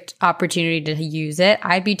perfect opportunity to use it.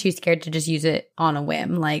 I'd be too scared to just use it on a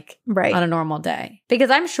whim, like on a normal day. Because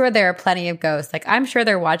I'm sure there are plenty of ghosts. Like, I'm sure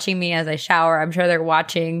they're watching me as I shower. I'm sure they're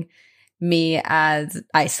watching me as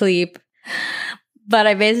I sleep. But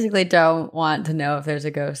I basically don't want to know if there's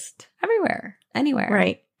a ghost anywhere.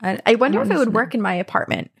 Right. I wonder if it would work in my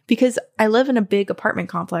apartment because I live in a big apartment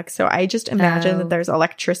complex. So I just imagine that there's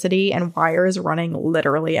electricity and wires running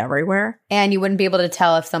literally everywhere. And you wouldn't be able to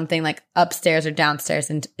tell if something like upstairs or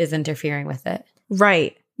downstairs is interfering with it.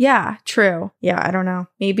 Right. Yeah, true. Yeah, I don't know.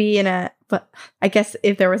 Maybe but I guess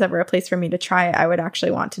if there was ever a place for me to try it, I would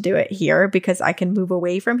actually want to do it here because I can move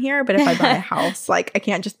away from here. But if I buy a house, like I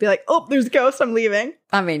can't just be like, oh, there's a ghost, I'm leaving.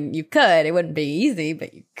 I mean, you could. It wouldn't be easy,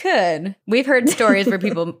 but you could. We've heard stories where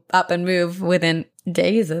people up and move within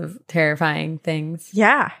days of terrifying things.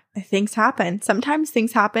 Yeah, things happen. Sometimes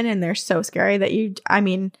things happen and they're so scary that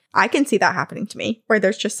I can see that happening to me where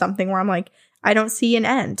there's just something where I'm like, I don't see an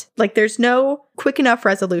end. Like there's no quick enough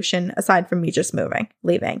resolution aside from me just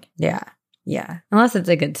leaving. Yeah. Yeah. Unless it's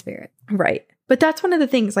a good spirit. Right. But that's one of the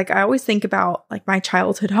things, like I always think about like my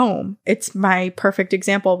childhood home. It's my perfect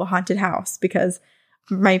example of a haunted house because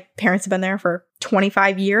my parents have been there for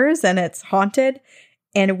 25 years and it's haunted.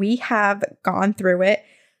 And we have gone through it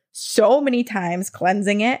so many times,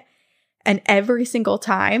 cleansing it. And every single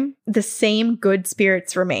time, the same good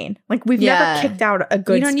spirits remain. Like we've never kicked out a good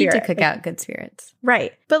spirit. You don't need to kick out good spirits.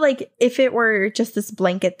 Right. But like if it were just this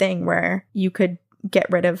blanket thing where you could get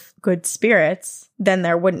rid of good spirits, then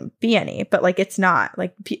there wouldn't be any. But like it's not.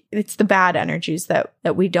 Like it's the bad energies that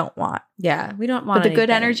we don't want. Yeah, we don't want. But the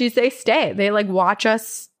good energies, they stay. They like watch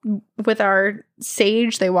us with our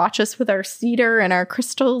sage. They watch us with our cedar and our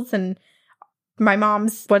crystals and my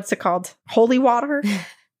mom's, what's it called? Holy water.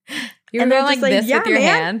 You're going like this with your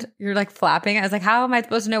hand. You're like flapping. I was like, how am I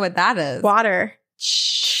supposed to know what that is? Water.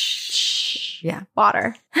 Yeah.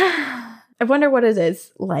 Water. I wonder what it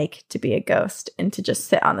is like to be a ghost and to just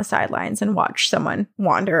sit on the sidelines and watch someone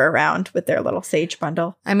wander around with their little sage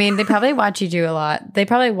bundle. I mean, they probably watch you do a lot. They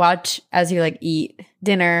probably watch as you like eat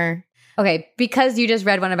dinner. Okay, because you just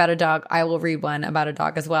read one about a dog, I will read one about a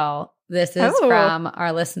dog as well. This is from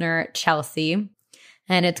our listener, Chelsea.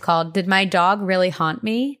 And it's called, Did My Dog Really Haunt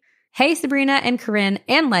Me? Hey, Sabrina and Corinne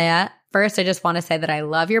and Leia. First, I just want to say that I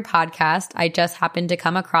love your podcast. I just happened to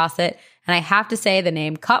come across it. And I have to say the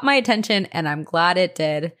name caught my attention and I'm glad it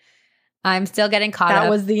did. I'm still getting caught up. That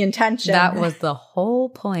was the intention. That was the whole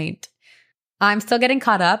point. I'm still getting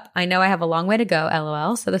caught up. I know I have a long way to go,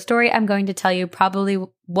 LOL. So the story I'm going to tell you probably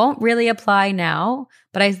won't really apply now,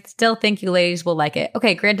 but I still think you ladies will like it.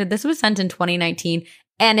 Okay, granted, this was sent in 2019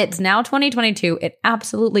 and it's now 2022. It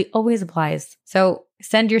absolutely always applies. So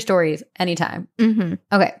send your stories anytime. Mm-hmm.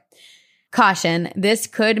 Okay. Caution, this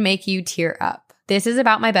could make you tear up. This is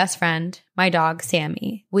about my best friend, my dog,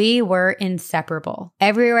 Sammy. We were inseparable.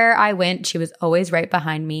 Everywhere I went, she was always right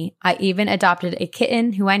behind me. I even adopted a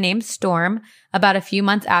kitten who I named Storm about a few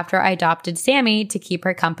months after I adopted Sammy to keep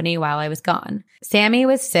her company while I was gone. Sammy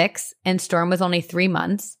was 6 and Storm was only 3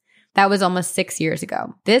 months. That was almost 6 years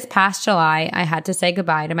ago. This past July, I had to say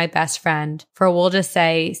goodbye to my best friend for, we'll just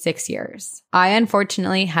say, 6 years. I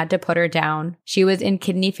unfortunately had to put her down. She was in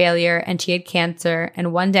kidney failure and she had cancer,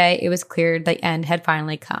 and one day it was clear the end had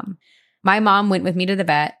finally come. My mom went with me to the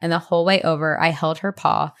vet, and the whole way over, I held her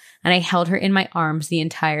paw, and I held her in my arms the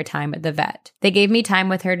entire time at the vet. They gave me time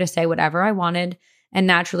with her to say whatever I wanted, and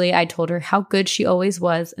naturally, I told her how good she always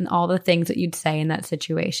was and all the things that you'd say in that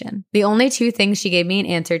situation. The only 2 things she gave me an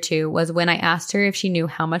answer to was when I asked her if she knew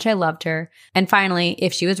how much I loved her, and finally,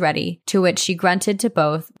 if she was ready, to which she grunted to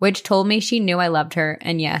both, which told me she knew I loved her,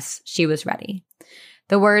 and yes, she was ready.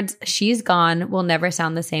 The words, she's gone, will never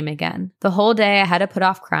sound the same again. The whole day I had to put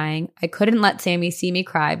off crying. I couldn't let Sammy see me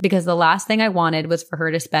cry because the last thing I wanted was for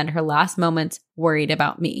her to spend her last moments worried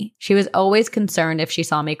about me. She was always concerned if she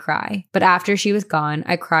saw me cry. But after she was gone,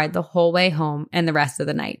 I cried the whole way home and the rest of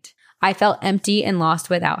the night. I felt empty and lost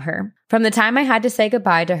without her. From the time I had to say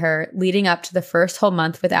goodbye to her, leading up to the first whole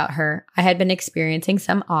month without her, I had been experiencing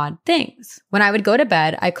some odd things. When I would go to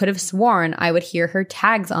bed, I could have sworn I would hear her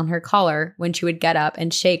tags on her collar when she would get up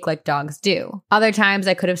and shake like dogs do. Other times,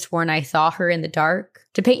 I could have sworn I saw her in the dark.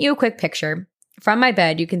 To paint you a quick picture, from my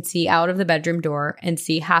bed, you can see out of the bedroom door and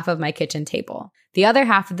see half of my kitchen table. The other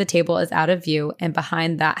half of the table is out of view, and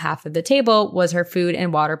behind that half of the table was her food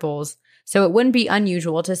and water bowls, so it wouldn't be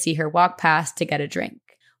unusual to see her walk past to get a drink.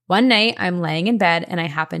 One night, I'm laying in bed and I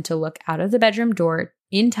happened to look out of the bedroom door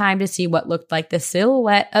in time to see what looked like the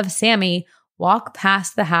silhouette of Sammy walk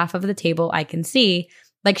past the half of the table I can see,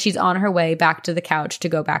 like she's on her way back to the couch to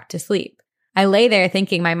go back to sleep. I lay there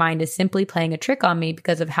thinking my mind is simply playing a trick on me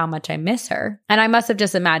because of how much I miss her, and I must have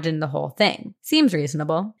just imagined the whole thing. Seems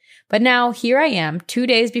reasonable. But now, here I am, 2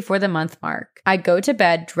 days before the month mark. I go to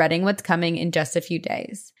bed dreading what's coming in just a few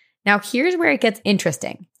days. Now, here's where it gets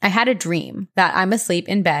interesting. I had a dream that I'm asleep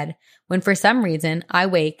in bed when for some reason I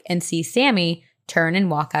wake and see Sammy turn and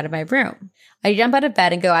walk out of my room. I jump out of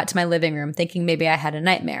bed and go out to my living room thinking maybe I had a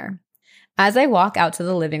nightmare. As I walk out to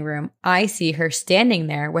the living room, I see her standing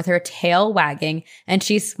there with her tail wagging and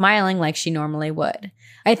she's smiling like she normally would.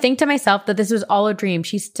 I think to myself that this was all a dream.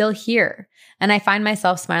 She's still here. And I find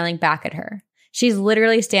myself smiling back at her. She's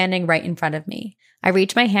literally standing right in front of me. I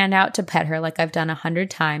reach my hand out to pet her like I've done 100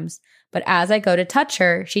 times. But as I go to touch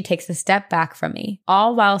her, she takes a step back from me,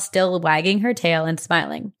 all while still wagging her tail and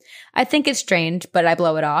smiling. I think it's strange, but I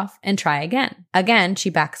blow it off and try again. Again, she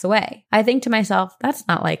backs away. I think to myself, that's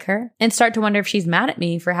not like her, and start to wonder if she's mad at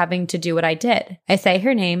me for having to do what I did. I say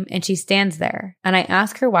her name and she stands there, and I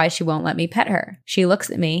ask her why she won't let me pet her. She looks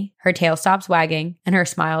at me, her tail stops wagging, and her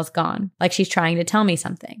smile's gone, like she's trying to tell me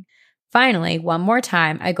something. Finally, one more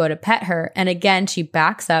time, I go to pet her, and again, she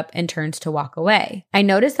backs up and turns to walk away. I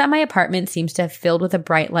notice that my apartment seems to have filled with a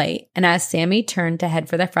bright light, and as Sammy turned to head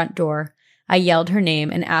for the front door, I yelled her name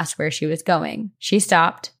and asked where she was going. She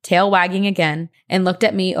stopped, tail wagging again, and looked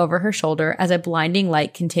at me over her shoulder as a blinding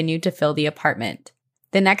light continued to fill the apartment.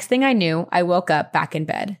 The next thing I knew, I woke up back in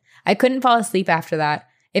bed. I couldn't fall asleep after that.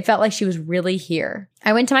 It felt like she was really here.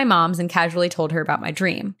 I went to my mom's and casually told her about my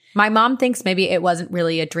dream. My mom thinks maybe it wasn't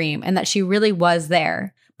really a dream and that she really was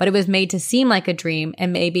there, but it was made to seem like a dream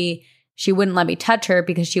and maybe she wouldn't let me touch her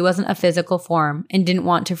because she wasn't a physical form and didn't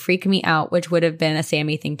want to freak me out, which would have been a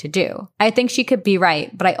Sammy thing to do. I think she could be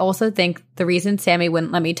right, but I also think the reason Sammy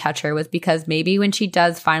wouldn't let me touch her was because maybe when she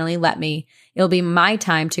does finally let me, it'll be my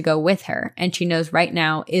time to go with her, and she knows right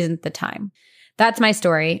now isn't the time. That's my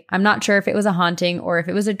story. I'm not sure if it was a haunting or if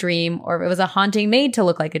it was a dream or if it was a haunting made to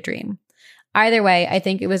look like a dream. Either way, I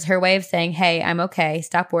think it was her way of saying, hey, I'm okay.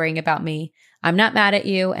 Stop worrying about me. I'm not mad at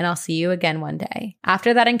you and I'll see you again one day.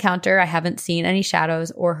 After that encounter, I haven't seen any shadows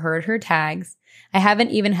or heard her tags. I haven't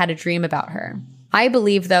even had a dream about her. I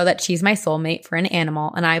believe, though, that she's my soulmate for an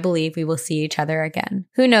animal, and I believe we will see each other again.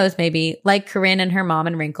 Who knows, maybe, like Corinne and her mom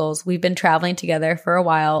and Wrinkles, we've been traveling together for a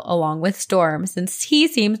while along with Storm, since he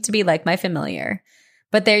seems to be like my familiar.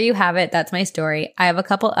 But there you have it. That's my story. I have a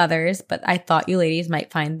couple others, but I thought you ladies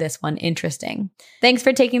might find this one interesting. Thanks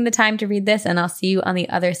for taking the time to read this, and I'll see you on the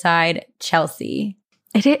other side, Chelsea.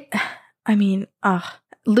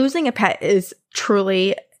 Losing a pet is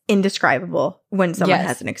truly indescribable when someone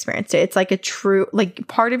hasn't experienced it. It's like a true, like,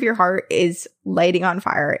 part of your heart is lighting on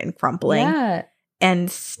fire and crumbling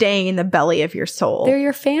and staying in the belly of your soul. They're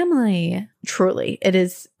your family. Truly. It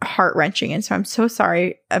is heart-wrenching. And so I'm so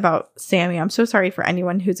sorry about Sammy. I'm so sorry for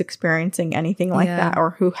anyone who's experiencing anything like that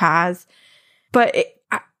or who has. But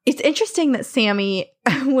it's interesting that Sammy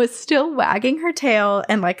was still wagging her tail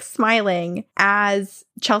and like smiling as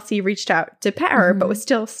Chelsea reached out to pet her, but was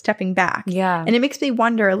still stepping back. Yeah. And it makes me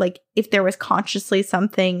wonder, like, if there was consciously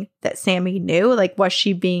something that Sammy knew, like,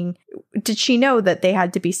 did she know that they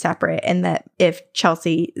had to be separate and that if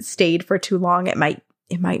Chelsea stayed for too long, it might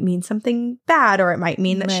mean something bad, or it might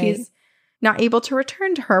mean that she's not able to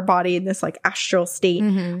return to her body in this like astral state?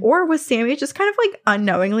 Or was Sammy just kind of like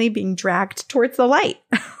unknowingly being dragged towards the light?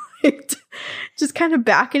 Just kind of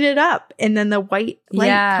backing it up, and then the white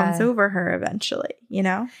light comes over her eventually, you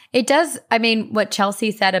know? It does. I mean, what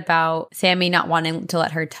Chelsea said about Sammy not wanting to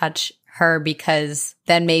let her touch her because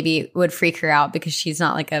then maybe it would freak her out because she's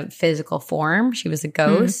not like a physical form. She was a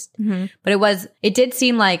ghost. But it did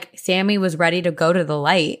seem like Sammy was ready to go to the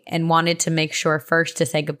light and wanted to make sure first to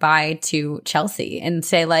say goodbye to Chelsea and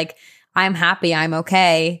say like, I'm happy. I'm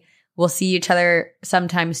okay. We'll see each other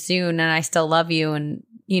sometime soon. And I still love you. And,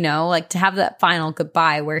 you know, like to have that final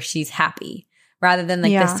goodbye where she's happy rather than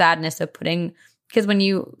like the sadness of because when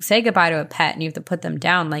you say goodbye to a pet and you have to put them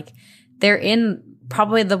down, like they're in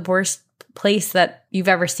probably the worst place that you've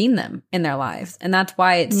ever seen them in their lives. And that's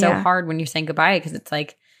why it's so hard when you're saying goodbye, because it's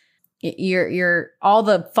like you're all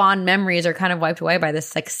the fond memories are kind of wiped away by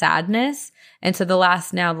this like sadness. And so the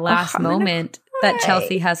last moment that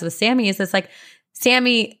Chelsea has with Sammy is this like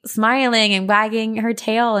Sammy smiling and wagging her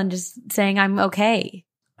tail and just saying, I'm okay.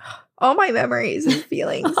 All my memories and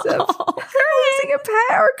feelings of her losing a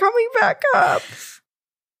pet are coming back up.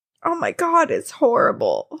 Oh my God, it's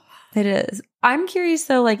horrible. It is. I'm curious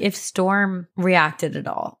though, like if Storm reacted at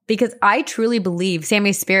all, because I truly believe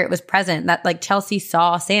Sammy's spirit was present, that like Chelsea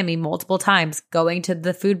saw Sammy multiple times going to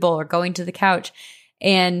the food bowl or going to the couch.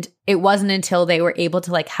 And it wasn't until they were able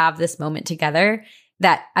to like have this moment together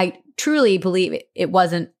that I truly believe it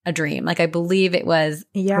wasn't a dream. Like I believe it was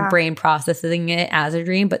her brain processing it as a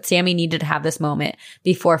dream, but Sammy needed to have this moment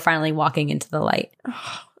before finally walking into the light.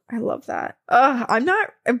 Oh, I love that.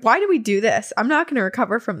 Why do we do this? I'm not going to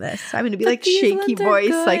recover from this. I'm going to be like shaky voice,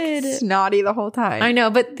 like snotty the whole time. I know,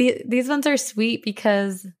 but these ones are sweet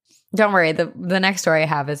because Don't worry. The next story I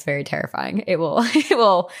have is very terrifying. It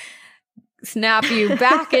will snap you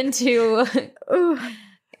back into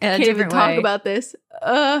Can't even talk about this. We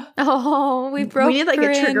need like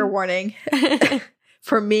a trigger warning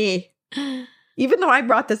for me. Even though I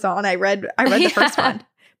brought this on, I read the first one,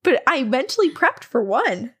 but I mentally prepped for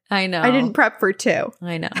one. I know. I didn't prep for two.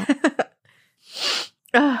 I know.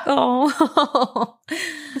 Oh,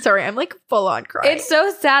 sorry. I'm like full on crying. It's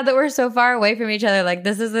so sad that we're so far away from each other. Like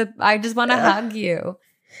I just want to hug you.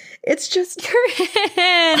 It's just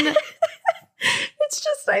Corinne. It's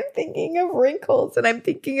just I'm thinking of wrinkles and I'm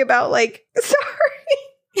thinking about like sorry.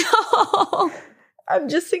 No. I'm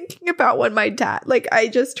just thinking about when my dad I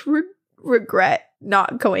just regret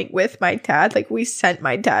not going with my dad. Like we sent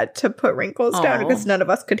my dad to put wrinkles down because none of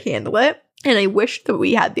us could handle it. And I wish that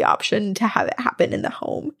we had the option to have it happen in the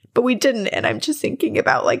home. But we didn't. And I'm just thinking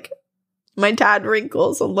about like my dad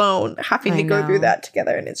wrinkles alone having to go through that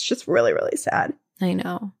together. And it's just really, really sad. I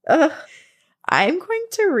know. I'm going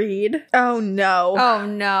to read. Oh, no. Oh,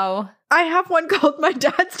 no. I have one called My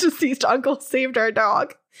Dad's Deceased Uncle Saved Our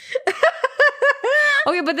Dog.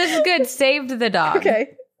 Okay, but this is good. Saved the dog.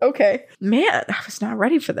 Okay. Man, I was not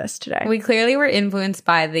ready for this today. We clearly were influenced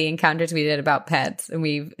by the encounters we did about pets, and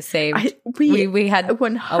we've saved. We had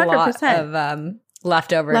 100%. A lot of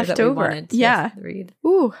leftovers that we wanted to read.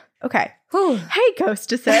 Ooh, okay. Ooh. Hey,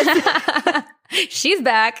 Ghostesses. She's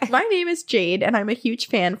back. My name is Jade, and I'm a huge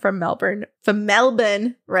fan from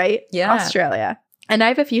Melbourne, right? Yeah. Australia. And I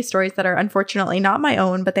have a few stories that are unfortunately not my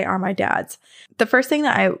own, but they are my dad's. The first thing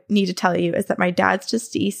that I need to tell you is that my dad's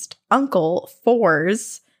deceased uncle,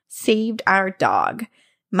 Fours, saved our dog.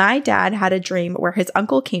 My dad had a dream where his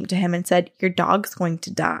uncle came to him and said, "Your dog's going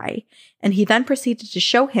to die." And he then proceeded to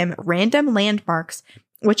show him random landmarks,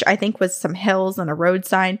 which I think was some hills and a road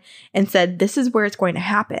sign, and said, "This is where it's going to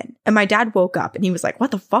happen." And my dad woke up and he was like,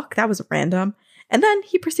 "What the fuck? That was random." And then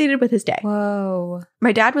he proceeded with his day. Whoa.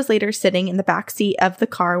 My dad was later sitting in the backseat of the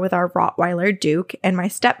car with our Rottweiler, Duke, and my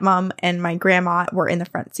stepmom and my grandma were in the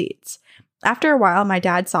front seats. After a while, my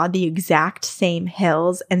dad saw the exact same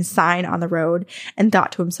hills and sign on the road and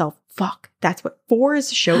thought to himself, "Fuck, that's what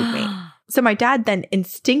Fours showed me." So my dad then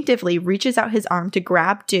instinctively reaches out his arm to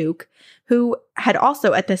grab Duke, who had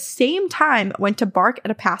also at the same time went to bark at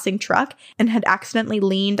a passing truck and had accidentally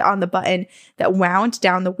leaned on the button that wound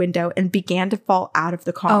down the window and began to fall out of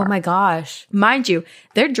the car. Oh my gosh. Mind you,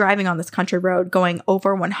 they're driving on this country road going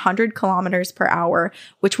over 100 kilometers per hour,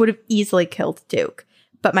 which would have easily killed Duke.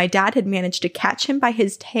 But my dad had managed to catch him by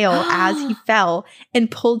his tail as he fell and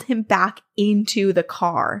pulled him back into the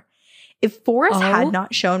car. If Forrest had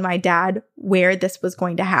not shown my dad where this was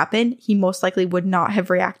going to happen, he most likely would not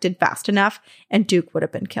have reacted fast enough and Duke would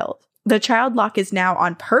have been killed. The child lock is now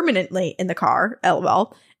on permanently in the car,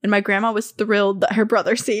 LOL, and my grandma was thrilled that her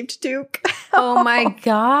brother saved Duke. Oh my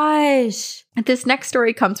gosh. This next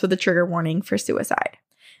story comes with a trigger warning for suicide.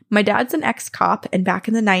 My dad's an ex-cop, and back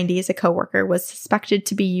in the 90s, a coworker was suspected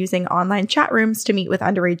to be using online chat rooms to meet with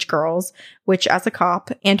underage girls, which as a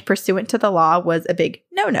cop and pursuant to the law was a big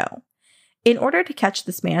no-no. In order to catch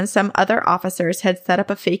this man, some other officers had set up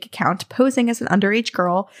a fake account posing as an underage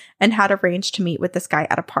girl and had arranged to meet with this guy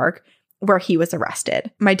at a park where he was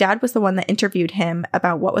arrested. My dad was the one that interviewed him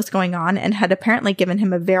about what was going on and had apparently given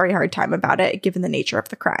him a very hard time about it, given the nature of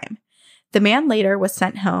the crime. The man later was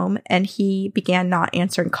sent home and he began not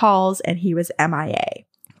answering calls and he was MIA.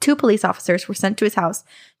 2 police officers were sent to his house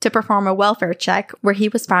to perform a welfare check where he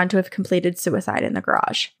was found to have completed suicide in the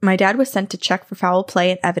garage. My dad was sent to check for foul play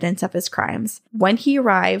and evidence of his crimes. When he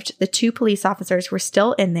arrived, the 2 police officers were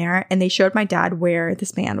still in there and they showed my dad where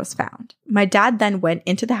this man was found. My dad then went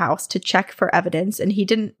into the house to check for evidence and he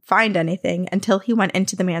didn't find anything until he went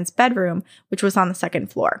into the man's bedroom, which was on the 2nd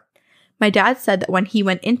floor. My dad said that when he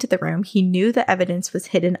went into the room, he knew the evidence was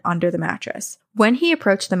hidden under the mattress. When he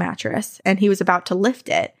approached the mattress and he was about to lift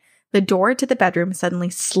it, the door to the bedroom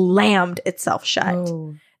suddenly slammed itself shut.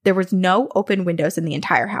 Oh. There was no open windows in the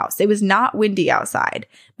entire house. It was not windy outside.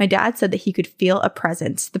 My dad said that he could feel a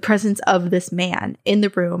presence, the presence of this man in the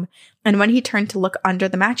room. And when he turned to look under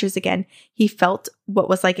the mattress again, he felt what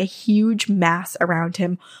was like a huge mass around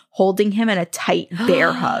him, holding him in a tight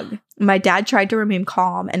bear hug. My dad tried to remain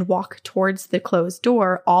calm and walk towards the closed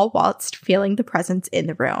door, all whilst feeling the presence in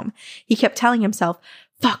the room. He kept telling himself,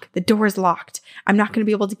 "Fuck, the door's locked. I'm not going to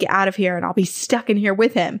be able to get out of here and I'll be stuck in here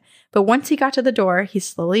with him." But once he got to the door, he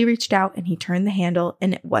slowly reached out and he turned the handle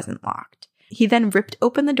and it wasn't locked. He then ripped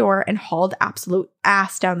open the door and hauled absolute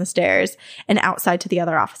ass down the stairs and outside to the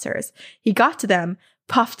other officers. He got to them,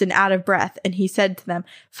 puffed and out of breath, and he said to them,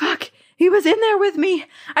 "Fuck, He was in there with me.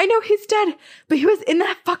 I know he's dead, but he was in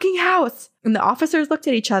that fucking house. And the officers looked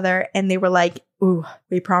at each other and they were like, ooh,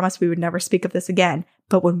 we promised we would never speak of this again.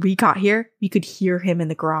 But when we got here, we could hear him in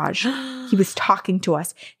the garage. He was talking to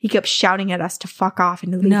us. He kept shouting at us to fuck off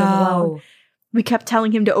and to leave him alone. We kept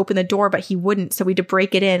telling him to open the door, but he wouldn't. So we had to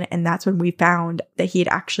break it in. And that's when we found that he had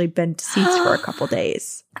actually been deceased for a couple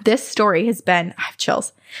days. This story has been, I have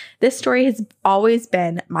chills. This story has always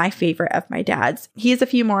been my favorite of my dad's. He has a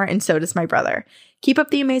few more, and so does my brother. Keep up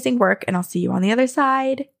the amazing work, and I'll see you on the other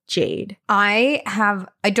side. Jade. I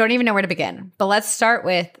don't even know where to begin, but let's start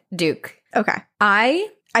with Duke. Okay. I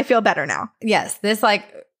feel better now. Yes, this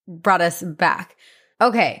brought us back.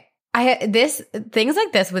 Okay. Things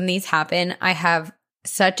like this, when these happen, I have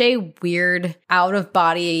such a weird out of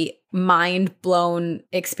body, mind blown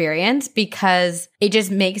experience because it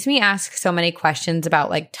just makes me ask so many questions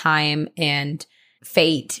about time and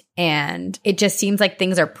fate. And it just seems like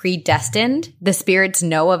things are predestined. The spirits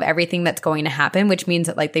know of everything that's going to happen, which means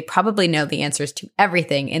that they probably know the answers to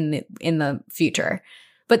everything in the future.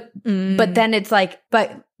 But then it's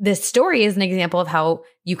but this story is an example of how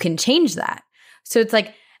you can change that. So it's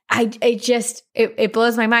it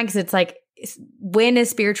blows my mind because it's when is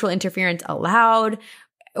spiritual interference allowed,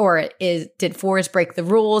 or did Forrest break the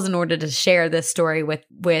rules in order to share this story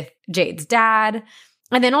with Jade's dad?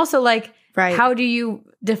 And then also right. How do you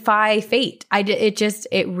defy fate?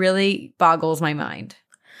 It really boggles my mind.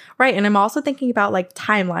 Right. And I'm also thinking about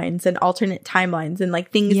timelines and alternate timelines and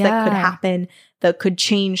things that could happen that could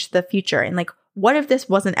change the future. And what if this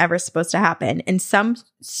wasn't ever supposed to happen? And some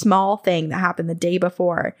small thing that happened the day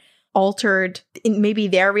before altered maybe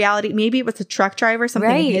their reality. Maybe it was a truck driver,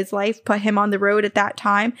 something in his life put him on the road at that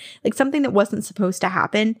time, something that wasn't supposed to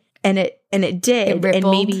happen. And it did. And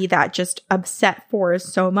maybe that just upset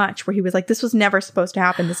Forrest so much where he was this was never supposed to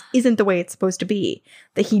happen. This isn't the way it's supposed to be.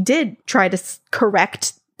 That he did try to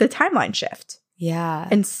correct the timeline shift. Yeah.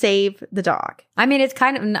 And save the dog. I mean, it's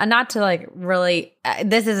kind of not to really,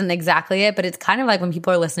 this isn't exactly it, but it's kind of like when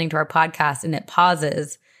people are listening to our podcast and it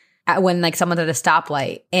pauses when someone's at a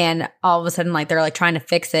stoplight and all of a sudden they're trying to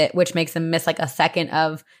fix it, which makes them miss a second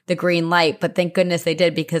of the green light. But thank goodness they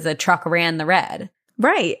did because the truck ran the red.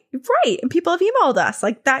 Right. Right. And people have emailed us.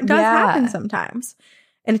 That does happen sometimes.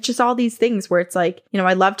 And it's just all these things where it's I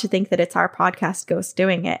love to think that it's our podcast ghost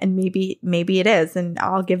doing it. And maybe it is. And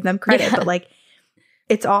I'll give them credit. Yeah. But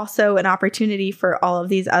it's also an opportunity for all of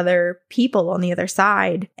these other people on the other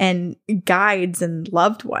side and guides and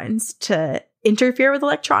loved ones to interfere with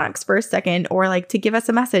electronics for a second or to give us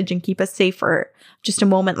a message and keep us safe for just a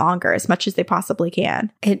moment longer as much as they possibly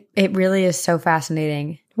can. It really is so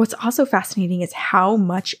fascinating. What's also fascinating is how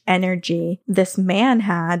much energy this man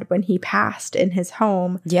had when he passed in his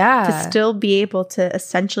home. Yeah. To still be able to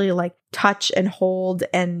essentially touch and hold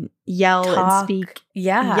and yell and speak.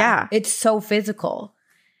 Yeah. Yeah. It's so physical.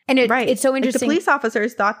 And it's so interesting. The police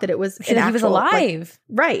officers thought that it was he was alive.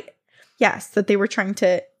 Right. Yes. That they were trying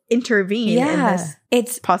to intervene in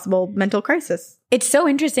this possible mental crisis. It's so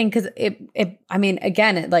interesting because it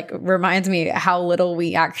reminds me how little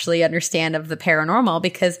we actually understand of the paranormal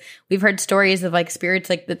because we've heard stories of spirits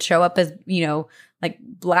that show up as,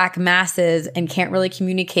 black masses and can't really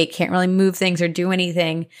communicate, can't really move things or do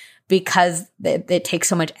anything because it takes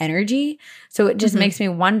so much energy. So it just makes me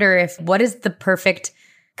wonder what is the perfect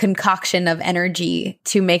concoction of energy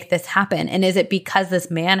to make this happen? And is it because this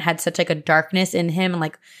man had such a darkness in him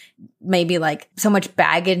and maybe so much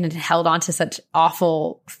baggage and held on to such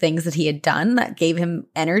awful things that he had done that gave him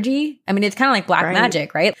energy? I mean, it's kind of like black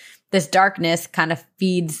magic, right? This darkness kind of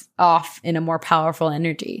feeds off in a more powerful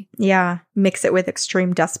energy. Yeah. Mix it with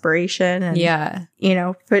extreme desperation and,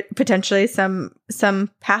 potentially some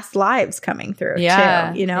past lives coming through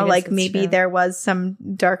too. Maybe there was some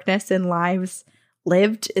darkness in lives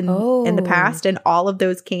lived in the past and all of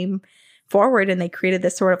those came forward and they created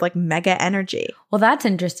this sort of mega energy. Well, that's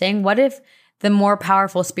interesting. What if the more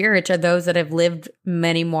powerful spirits are those that have lived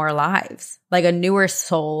many more lives? A newer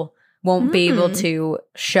soul won't be able to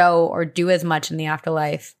show or do as much in the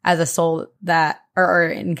afterlife as a soul that, or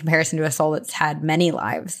in comparison to a soul that's had many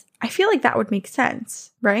lives. I feel that would make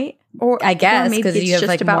sense, right? Or I guess because you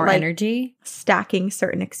have more energy. Stacking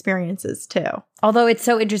certain experiences too. Although it's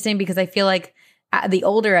so interesting because I feel the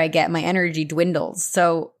older I get, my energy dwindles.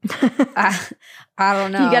 So I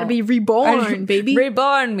don't know. You got to be reborn, baby.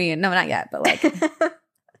 Reborn me. No, not yet, but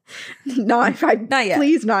not yet.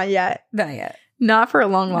 Please, not yet. Not yet. Not for a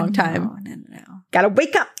long, long time. No. Got to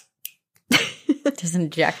wake up. Just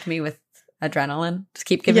inject me with adrenaline. Just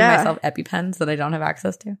keep giving myself EpiPens that I don't have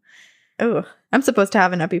access to. Oh, I'm supposed to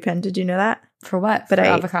have an EpiPen. Did you know that? For what? But for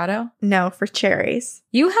avocado? No, for cherries.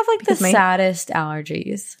 You have like the saddest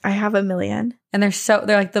allergies. I have a million. And they're so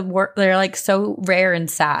rare and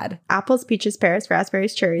sad. Apples, peaches, pears,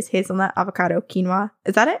 raspberries, cherries, hazelnut, avocado, quinoa.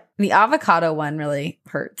 Is that it? The avocado one really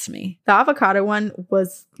hurts me. The avocado one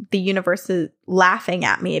was the universe laughing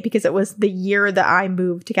at me because it was the year that I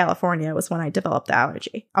moved to California was when I developed the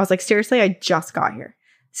allergy. I was like, seriously, I just got here.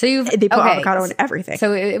 So they put avocado in everything.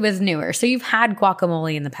 So it was newer. So you've had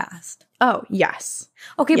guacamole in the past. Oh, yes.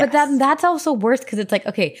 Okay, yes. But that's also worse because it's like,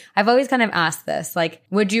 okay, I've always kind of asked this, like,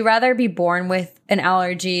 would you rather be born with an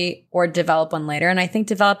allergy or develop one later? And I think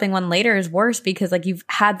developing one later is worse because like you've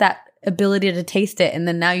had that ability to taste it and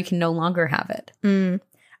then now you can no longer have it.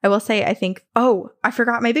 I will say, I think, I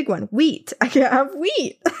forgot my big one, wheat. I can't have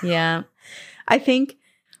wheat. Yeah. I think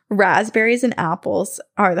raspberries and apples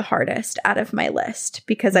are the hardest out of my list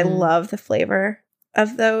because I love the flavor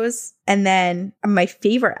of those. And then my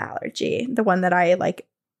favorite allergy, the one that I like,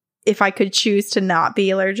 if I could choose to not be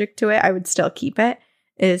allergic to it, I would still keep it,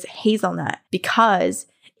 is hazelnut because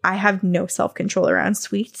I have no self-control around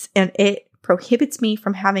sweets and it prohibits me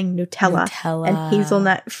from having Nutella. And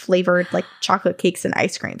hazelnut flavored like chocolate cakes and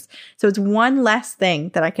ice creams. So it's one less thing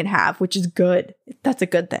that I can have, which is good. That's a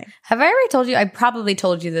good thing. Have I already told you? I probably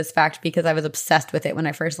told you this fact because I was obsessed with it when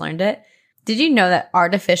I first learned it. Did you know that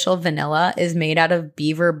artificial vanilla is made out of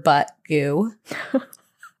beaver butt goo?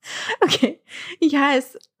 Okay.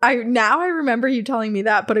 Yes. I remember you telling me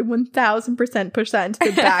that, but I 1000% pushed that into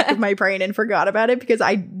the back of my brain and forgot about it because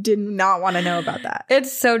I did not want to know about that.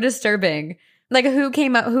 It's so disturbing. Like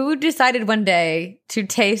who decided one day to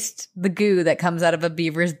taste the goo that comes out of a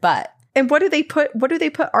beaver's butt? And what do they put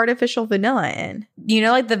artificial vanilla in? You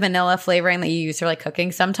know, like the vanilla flavoring that you use for like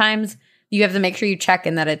cooking, sometimes you have to make sure you check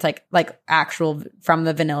in that it's like actual from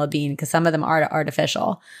the vanilla bean because some of them are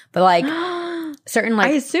artificial. But like certain like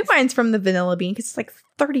I assume mine's from the vanilla bean because it's like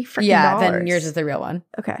 $30 freaking yeah, then yours is the real one.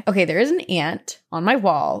 Okay, there is an ant on my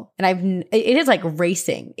wall and it is like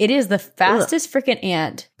racing. It is the fastest freaking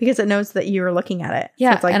ant because it knows that you are looking at it.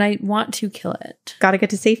 Yeah, so it's like, and I want to kill it. Gotta get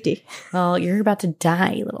to safety. Well, you're about to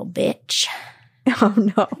die, little bitch. Oh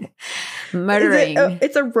no. Murdering.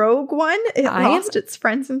 It's a rogue one. It lost its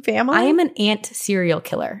friends and family. I am an ant serial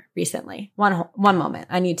killer recently. One moment.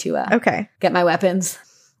 I need to get my weapons.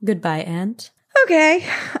 Goodbye, ant. Okay.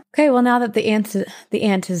 Okay, well now that the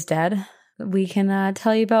ant is dead, we can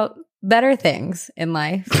tell you about better things in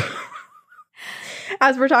life.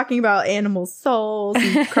 As we're talking about animals' souls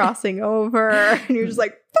and crossing over, and you're just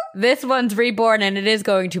like, this one's reborn and it is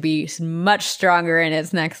going to be much stronger in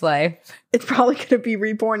its next life. It's probably going to be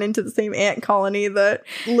reborn into the same ant colony that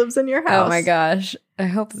lives in your house. Oh my gosh. I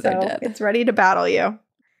hope they're dead. It's ready to battle you.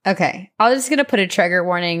 Okay. I'm just going to put a trigger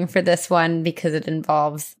warning for this one because it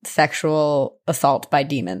involves sexual assault by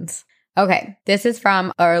demons. Okay. This is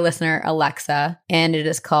from our listener, Alexa, and it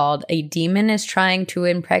is called A Demon is Trying to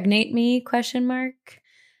Impregnate Me? ?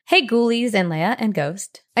 Hey, ghoulies and Leia and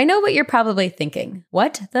Ghost. I know what you're probably thinking.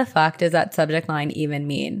 What the fuck does that subject line even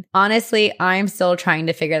mean? Honestly, I'm still trying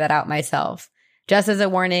to figure that out myself. Just as a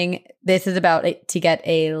warning, this is about to get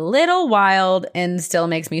a little wild and still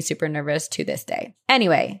makes me super nervous to this day.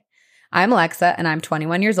 Anyway, I'm Alexa and I'm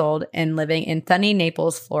 21 years old and living in sunny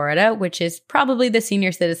Naples, Florida, which is probably the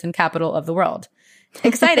senior citizen capital of the world.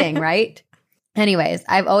 Exciting, right? Anyways,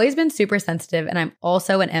 I've always been super sensitive and I'm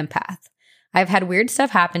also an empath. I've had weird stuff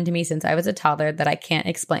happen to me since I was a toddler that I can't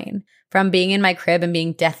explain. From being in my crib and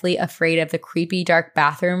being deathly afraid of the creepy dark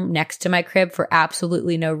bathroom next to my crib for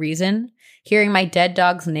absolutely no reason, hearing my dead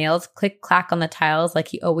dog's nails click-clack on the tiles like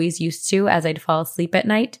he always used to as I'd fall asleep at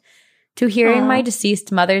night, to hearing my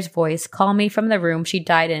deceased mother's voice call me from the room she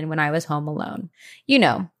died in when I was home alone. You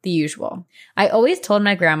know, the usual. I always told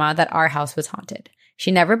my grandma that our house was haunted. She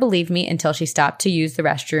never believed me until she stopped to use the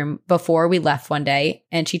restroom before we left one day,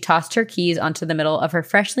 and she tossed her keys onto the middle of her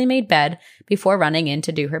freshly made bed before running in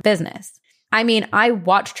to do her business. I mean, I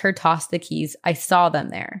watched her toss the keys. I saw them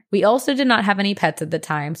there. We also did not have any pets at the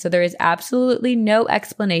time, so there is absolutely no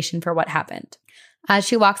explanation for what happened. As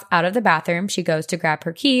she walks out of the bathroom, she goes to grab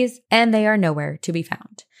her keys, and they are nowhere to be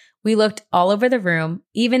found. We looked all over the room,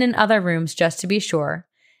 even in other rooms just to be sure.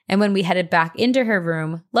 And when we headed back into her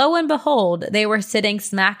room, lo and behold, they were sitting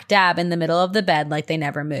smack dab in the middle of the bed like they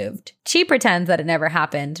never moved. She pretends that it never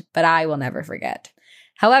happened, but I will never forget.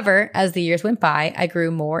 However, as the years went by, I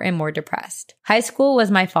grew more and more depressed. High school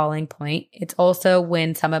was my falling point. It's also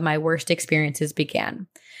when some of my worst experiences began.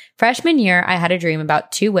 Freshman year, I had a dream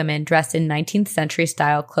about two women dressed in 19th century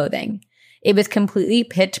style clothing. It was completely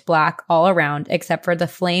pitch black all around except for the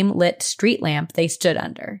flame-lit street lamp they stood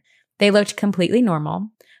under. They looked completely normal,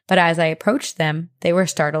 But as I approached them, they were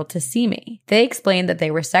startled to see me. They explained that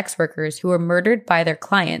they were sex workers who were murdered by their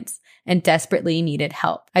clients and desperately needed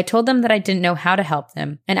help. I told them that I didn't know how to help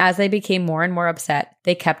them, and as they became more and more upset,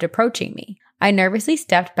 they kept approaching me. I nervously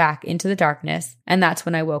stepped back into the darkness, and that's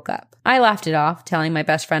when I woke up. I laughed it off, telling my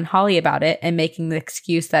best friend Holly about it and making the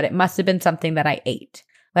excuse that it must have been something that I ate.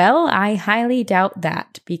 Well, I highly doubt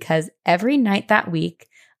that, because every night that week,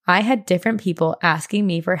 I had different people asking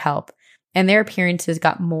me for help, and their appearances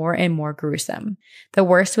got more and more gruesome. The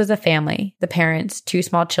worst was a family, the parents, 2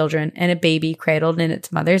 small children, and a baby cradled in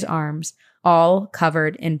its mother's arms, all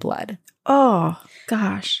covered in blood. Oh,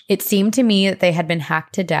 gosh. It seemed to me that they had been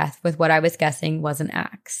hacked to death with what I was guessing was an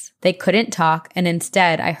axe. They couldn't talk, and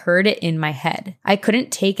instead I heard it in my head. I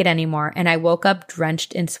couldn't take it anymore, and I woke up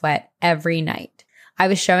drenched in sweat every night. I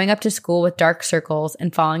was showing up to school with dark circles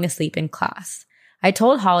and falling asleep in class. I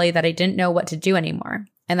told Holly that I didn't know what to do anymore.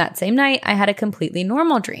 And that same night, I had a completely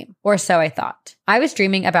normal dream, or so I thought. I was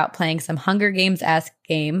dreaming about playing some Hunger Games-esque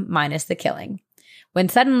game minus the killing, when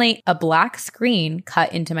suddenly a black screen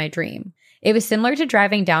cut into my dream. It was similar to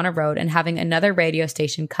driving down a road and having another radio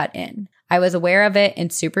station cut in. I was aware of it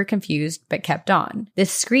and super confused, but kept on.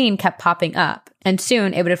 This screen kept popping up, and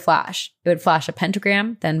soon it would flash. It would flash a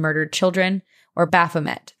pentagram, then murdered children, or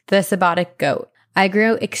Baphomet, the Sabbatic goat. I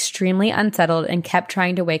grew extremely unsettled and kept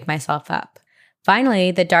trying to wake myself up. Finally,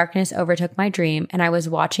 the darkness overtook my dream, and I was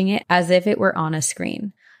watching it as if it were on a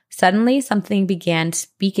screen. Suddenly, something began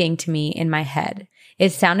speaking to me in my head.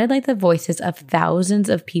 It sounded like the voices of thousands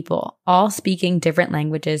of people, all speaking different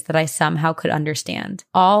languages that I somehow could understand,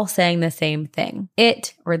 all saying the same thing.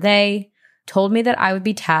 It, or they, told me that I would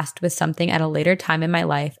be tasked with something at a later time in my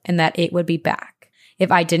life and that it would be back.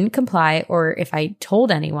 If I didn't comply, or if I told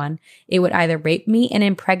anyone, it would either rape me and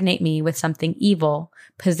impregnate me with something evil,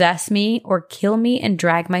 possess me, or kill me and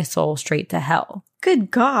drag my soul straight to hell. Good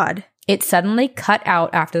God. It suddenly cut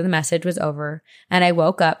out after the message was over, and I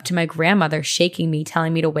woke up to my grandmother shaking me,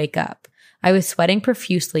 telling me to wake up. I was sweating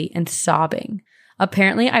profusely and sobbing.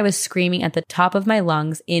 Apparently, I was screaming at the top of my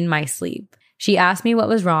lungs in my sleep. She asked me what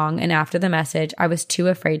was wrong, and after the message, I was too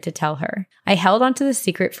afraid to tell her. I held onto the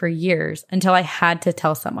secret for years until I had to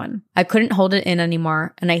tell someone. I couldn't hold it in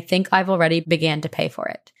anymore, and I think I've already began to pay for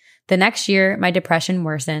it. The next year, my depression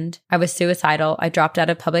worsened. I was suicidal. I dropped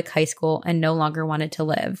out of public high school and no longer wanted to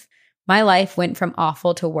live. My life went from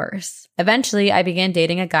awful to worse. Eventually, I began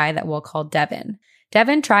dating a guy that we'll call Devin.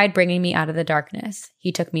 Devin tried bringing me out of the darkness.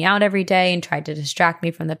 He took me out every day and tried to distract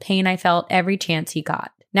me from the pain I felt every chance he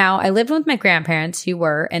got. Now, I lived with my grandparents, who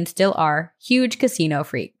were, and still are, huge casino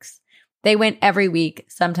freaks. They went every week,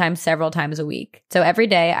 sometimes several times a week. So every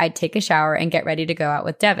day, I'd take a shower and get ready to go out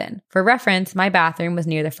with Devin. For reference, my bathroom was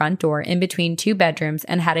near the front door in between 2 bedrooms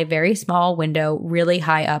and had a very small window really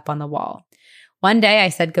high up on the wall. One day, I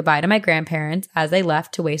said goodbye to my grandparents as they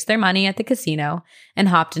left to waste their money at the casino and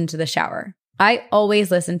hopped into the shower. I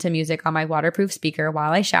always listened to music on my waterproof speaker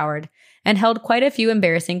while I showered and held quite a few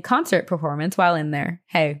embarrassing concert performances while in there.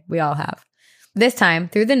 Hey, we all have. This time,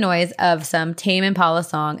 through the noise of some Tame Impala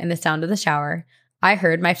song and the sound of the shower, I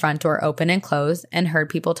heard my front door open and close and heard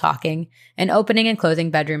people talking and opening and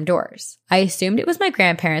closing bedroom doors. I assumed it was my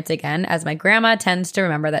grandparents again, as my grandma tends to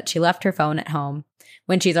remember that she left her phone at home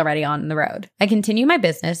when she's already on the road. I continued my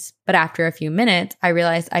business, but after a few minutes, I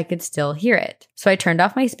realized I could still hear it. So I turned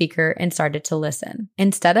off my speaker and started to listen.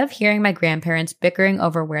 Instead of hearing my grandparents bickering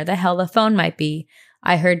over where the hell the phone might be,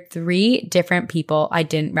 I heard 3 different people I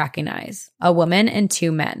didn't recognize, a woman and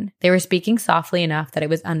 2 men. They were speaking softly enough that it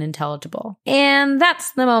was unintelligible. And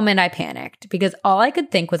that's the moment I panicked, because all I could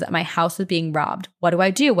think was that my house was being robbed. What do I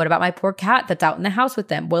do? What about my poor cat that's out in the house with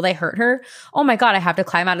them? Will they hurt her? Oh my God, I have to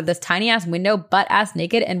climb out of this tiny ass window butt-ass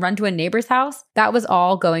naked and run to a neighbor's house? That was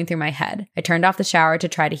all going through my head. I turned off the shower to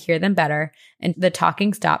try to hear them better, and the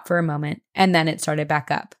talking stopped for a moment, and then it started back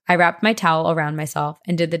up. I wrapped my towel around myself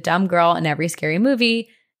and did the dumb girl in every scary movie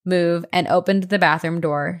move and opened the bathroom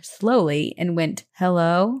door slowly and went,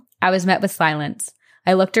 "Hello?" I was met with silence.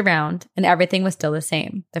 I looked around and everything was still the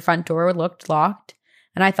same. The front door looked locked,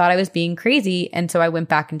 and I thought I was being crazy, and so I went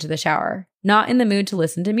back into the shower, not in the mood to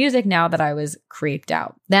listen to music now that I was creeped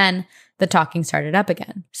out. Then the talking started up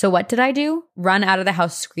again. So what did I do? Run out of the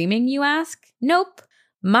house screaming, you ask? Nope.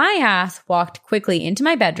 My ass walked quickly into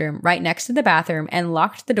my bedroom right next to the bathroom and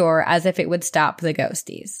locked the door as if it would stop the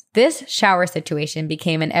ghosties. This shower situation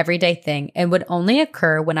became an everyday thing and would only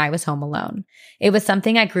occur when I was home alone. It was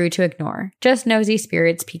something I grew to ignore. Just nosy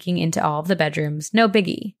spirits peeking into all of the bedrooms, no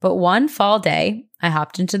biggie. But one fall day, I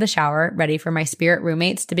hopped into the shower, ready for my spirit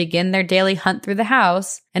roommates to begin their daily hunt through the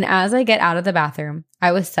house. And as I get out of the bathroom,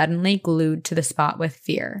 I was suddenly glued to the spot with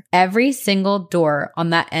fear. Every single door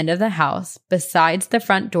on that end of the house, besides the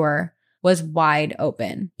front door, was wide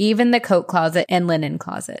open. Even the coat closet and linen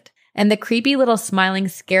closet. And the creepy little smiling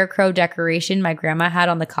scarecrow decoration my grandma had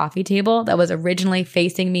on the coffee table that was originally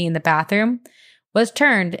facing me in the bathroom was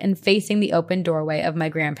turned and facing the open doorway of my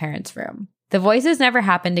grandparents' room. The voices never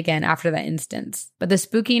happened again after that instance, but the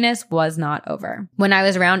spookiness was not over. When I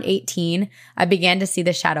was around 18, I began to see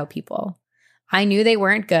the shadow people. I knew they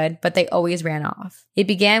weren't good, but they always ran off. It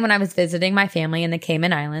began when I was visiting my family in the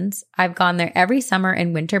Cayman Islands. I've gone there every summer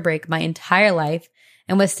and winter break my entire life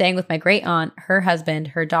and was staying with my great aunt, her husband,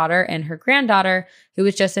 her daughter, and her granddaughter, who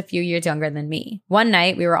was just a few years younger than me. One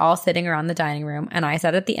night, we were all sitting around the dining room, and I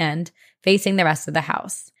sat at the end, facing the rest of the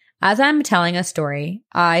house. As I'm telling a story,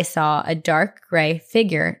 I saw a dark gray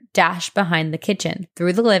figure dash behind the kitchen,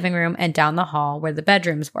 through the living room, and down the hall where the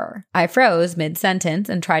bedrooms were. I froze mid-sentence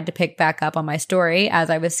and tried to pick back up on my story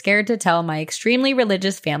as I was scared to tell my extremely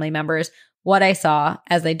religious family members what I saw,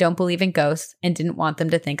 as they don't believe in ghosts and didn't want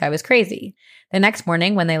them to think I was crazy. The next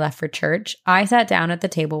morning, when they left for church, I sat down at the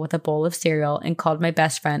table with a bowl of cereal and called my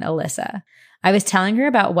best friend, Alyssa. I was telling her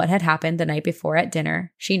about what had happened the night before at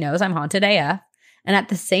dinner. She knows I'm haunted AF. And at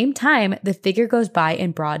the same time, the figure goes by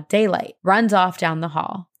in broad daylight, runs off down the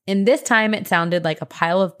hall. And this time, it sounded like a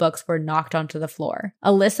pile of books were knocked onto the floor.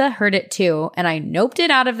 Alyssa heard it too, and I noped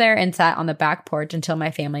it out of there and sat on the back porch until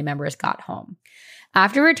my family members got home.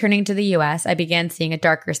 After returning to the US, I began seeing a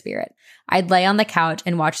darker spirit. I'd lay on the couch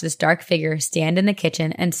and watch this dark figure stand in the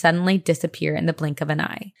kitchen and suddenly disappear in the blink of an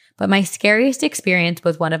eye. But my scariest experience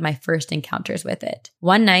was one of my first encounters with it.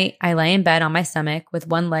 One night, I lay in bed on my stomach with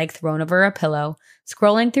one leg thrown over a pillow,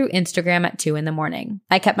 scrolling through Instagram at 2 a.m.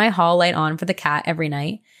 I kept my hall light on for the cat every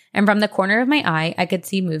night, and from the corner of my eye, I could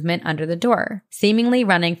see movement under the door, seemingly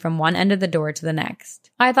running from one end of the door to the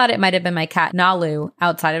next. I thought it might have been my cat Nalu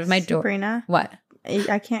outside of my door. Sabrina? What?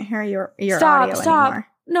 I can't hear your audio anymore.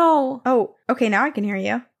 No. Oh, okay. Now I can hear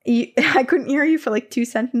you. I couldn't hear you for like 2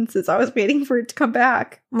 sentences. I was waiting for it to come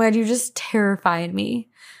back. Man, you just terrified me.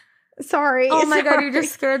 Sorry. Oh my God, you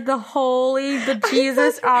just scared the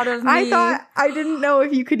Jesus out of me. I didn't know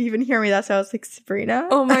if you could even hear me. That's why I was like, Sabrina.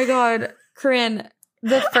 Oh my God, Corinne.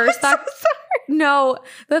 The first thought, no,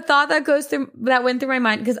 the thought that went through my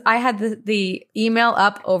mind, because I had the email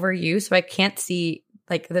up over you, so I can't see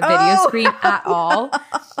like the video screen at all.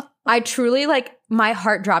 I truly, like, my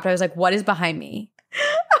heart dropped. I was like, what is behind me?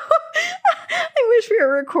 I wish we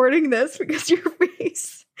were recording this because your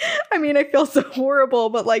face. I mean, I feel so horrible,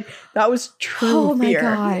 but like that was true fear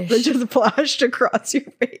that just flashed across your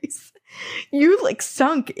face. You like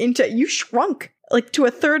you shrunk like to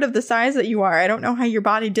a third of the size that you are. I don't know how your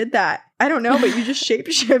body did that. I don't know, but you just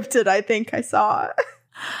shapeshifted. I think I saw.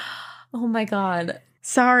 Oh my God.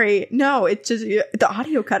 Sorry. No, it's just the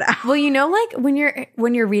audio cut out. Well, you know, like when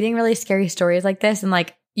you're reading really scary stories like this and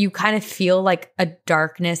like you kind of feel like a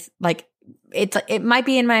darkness, like it might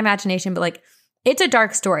be in my imagination, but like it's a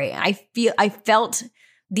dark story. I felt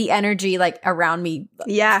the energy like around me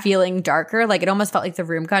feeling darker. Like it almost felt like the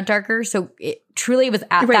room got darker. So it truly was at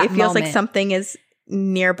that moment. It feels like something is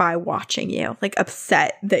nearby watching you, like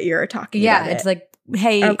upset that you're talking about it. Yeah, it's like,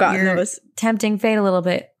 hey, you're tempting fate a little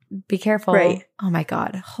bit. Be careful. Right. Oh my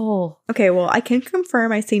God. Okay, well, I can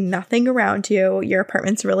confirm I see nothing around you. Your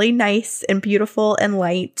apartment's really nice and beautiful and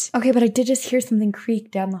light. Okay, but I did just hear something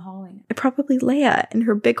creak down the hallway. Probably Leia and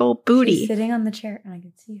her big old booty. She's sitting on the chair and I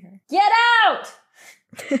can see her. Get out!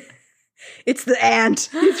 It's the ant.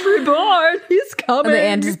 He's reborn. He's coming. The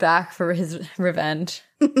ant is back for his revenge.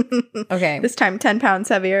 Okay. This time 10 pounds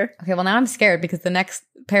heavier. Okay, well now I'm scared because the next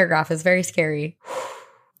paragraph is very scary.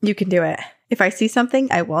 You can do it. If I see something,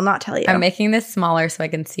 I will not tell you. I'm making this smaller so I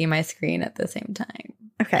can see my screen at the same time.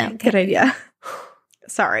 Okay. Good idea.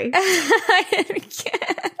 Sorry. I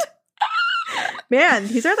can't. Man,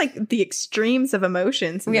 these are like the extremes of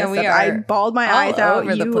emotions. Yeah, we are. I bawled my eyes out.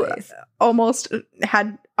 Over the place. Almost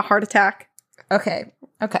had a heart attack. Okay.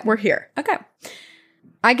 We're here. Okay.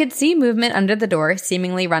 I could see movement under the door,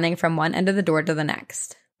 seemingly running from one end of the door to the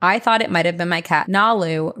next. I thought it might have been my cat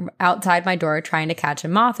Nalu outside my door trying to catch a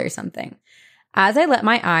moth or something. As I let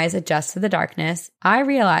my eyes adjust to the darkness, I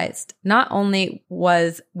realized not only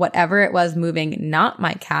was whatever it was moving not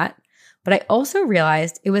my cat, but I also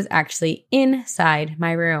realized it was actually inside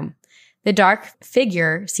my room. The dark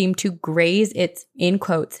figure seemed to graze its, in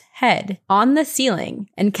quotes, head on the ceiling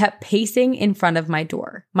and kept pacing in front of my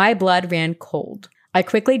door. My blood ran cold. I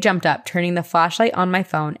quickly jumped up, turning the flashlight on my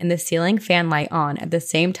phone and the ceiling fan light on at the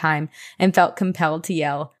same time, and felt compelled to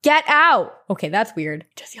yell, "Get out!" Okay, that's weird.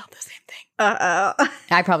 Just yelled the same thing.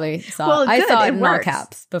 I probably saw well, I good, saw it it in all works.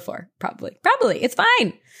 caps before. Probably. It's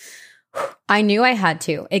fine. I knew I had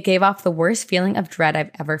to. It gave off the worst feeling of dread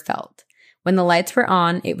I've ever felt. When the lights were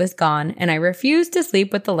on, it was gone, and I refused to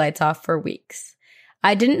sleep with the lights off for weeks.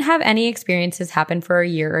 I didn't have any experiences happen for a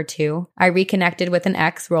year or two. I reconnected with an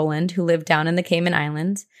ex, Roland, who lived down in the Cayman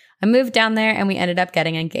Islands. I moved down there and we ended up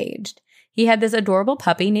getting engaged. He had this adorable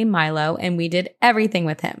puppy named Milo, and we did everything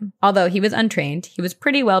with him. Although he was untrained, he was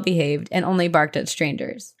pretty well behaved and only barked at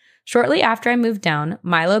strangers. Shortly after I moved down,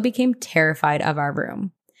 Milo became terrified of our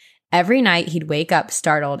room. Every night, he'd wake up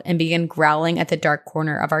startled and begin growling at the dark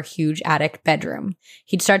corner of our huge attic bedroom.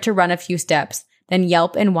 He'd start to run a few steps, then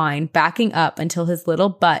yelp and whine, backing up until his little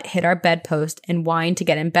butt hit our bedpost and whine to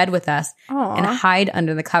get in bed with us and hide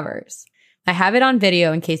under the covers. I have it on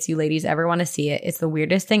video in case you ladies ever want to see it. It's the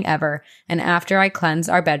weirdest thing ever, and after I cleansed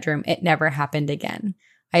our bedroom, it never happened again.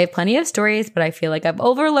 I have plenty of stories, but I feel like I've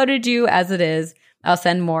overloaded you as it is. I'll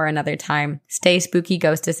send more another time. Stay spooky,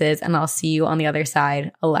 ghostesses, and I'll see you on the other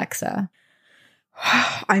side, Alexa.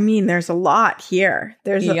 I mean, there's a lot here.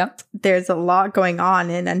 There's a lot going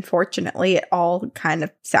on, and unfortunately, it all kind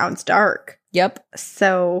of sounds dark. Yep.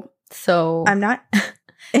 So I'm not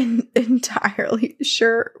entirely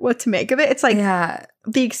sure what to make of it. It's like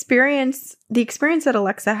the experience that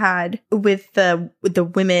Alexa had with the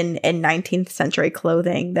women in 19th century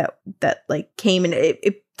clothing that like came and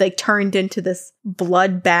it like turned into this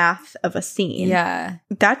bloodbath of a scene. Yeah.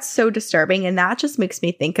 That's so disturbing. And that just makes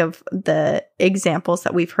me think of the examples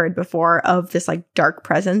that we've heard before of this like dark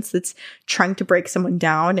presence that's trying to break someone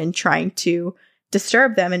down and trying to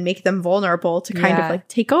disturb them and make them vulnerable to kind of like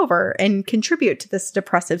take over and contribute to this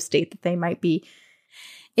depressive state that they might be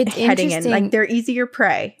heading in. Like they're easier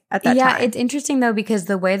prey at that time. Yeah, it's interesting though, because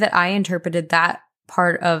the way that I interpreted that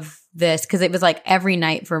part of this, because it was like every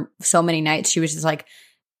night for so many nights, she was just like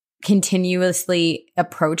continuously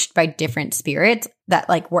approached by different spirits that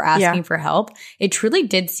like were asking for help. It truly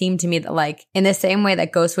did seem to me that like in the same way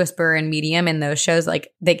that Ghost Whisperer and Medium in those shows,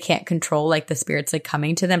 like they can't control like the spirits like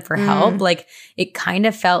coming to them for help. Like it kind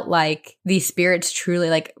of felt like these spirits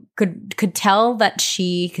truly like could tell that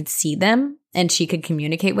she could see them and she could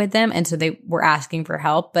communicate with them. And so they were asking for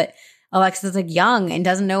help. But Alexa's like young and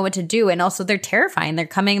doesn't know what to do. And also they're terrifying. They're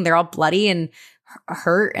coming, they're all bloody and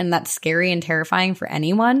hurt, and that's scary and terrifying for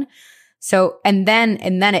anyone. So and then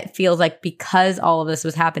it feels like because all of this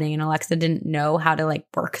was happening and Alexa didn't know how to like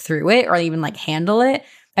work through it or even like handle it,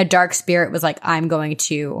 a dark spirit was like, I'm going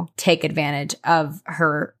to take advantage of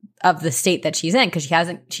the state that she's in, because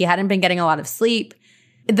she hadn't been getting a lot of sleep.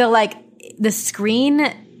 The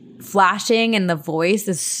screen flashing and the voice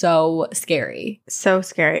is so scary. So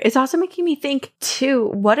scary. It's also making me think too,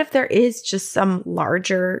 what if there is just some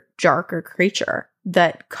larger, darker creature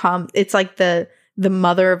that comes? It's like the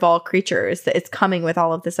mother of all creatures, that it's coming with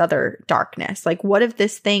all of this other darkness. Like what if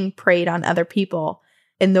this thing preyed on other people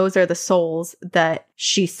and those are the souls that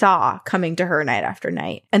she saw coming to her night after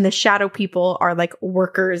night? And the shadow people are like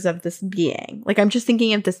workers of this being. Like I'm just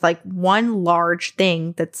thinking of this like one large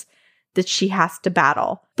thing that she has to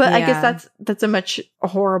battle. But I guess that's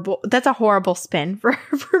a horrible spin for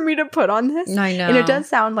me to put on this. I know. And it does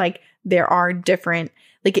sound like there are different,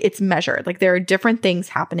 like it's measured. Like there are different things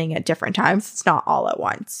happening at different times. It's not all at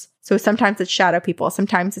once. So sometimes it's shadow people.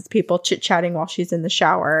 Sometimes it's people chit-chatting while she's in the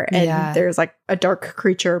shower. And there's like a dark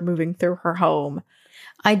creature moving through her home.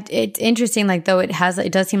 It's interesting, like, though it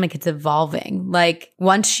does seem like it's evolving. Like,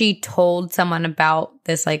 once she told someone about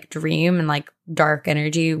this, like, dream and, like, dark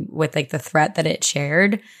energy with, like, the threat that it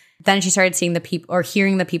shared, then she started seeing the people or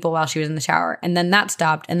hearing the people while she was in the shower. And then that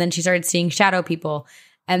stopped. And then she started seeing shadow people.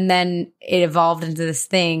 And then it evolved into this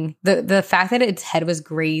thing. The fact that its head was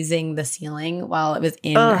grazing the ceiling while it was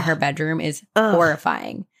in her bedroom is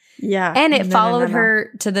horrifying. Yeah. And it followed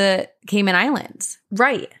her to the Cayman Islands.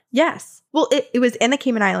 Right. Yes. Well, it was in the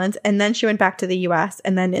Cayman Islands, and then she went back to the U.S.,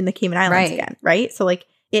 and then in the Cayman Islands again, right? So, like,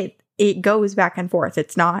 it goes back and forth.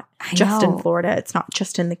 It's not just in Florida. It's not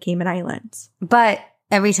just in the Cayman Islands. But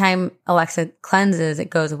every time Alexa cleanses, it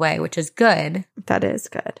goes away, which is good. That is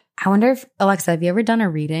good. I wonder if, Alexa, have you ever done a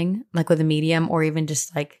reading, like, with a medium or even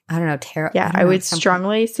just, like, I don't know, tarot? Yeah, I would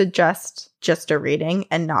strongly suggest just a reading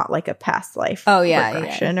and not, like, a past life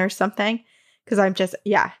regression or something. Because I'm just,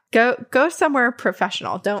 go somewhere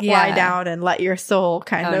professional. Don't lie down and let your soul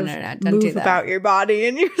kind of move about your body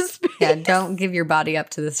and your space. Yeah, don't give your body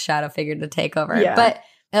up to this shadow figure to take over. Yeah. But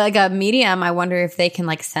like a medium, I wonder if they can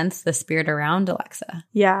like sense the spirit around Alexa.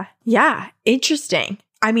 Yeah. Yeah. Interesting.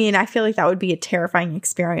 I mean, I feel like that would be a terrifying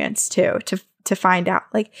experience too, to find out.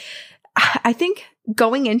 Like, I think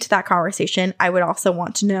going into that conversation, I would also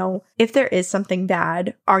want to know if there is something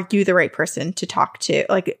bad, are you the right person to talk to?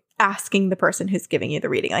 Like, asking the person who's giving you the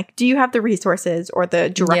reading, like, do you have the resources or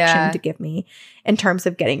the direction to give me in terms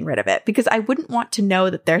of getting rid of it? Because I wouldn't want to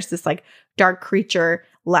know that there's this like dark creature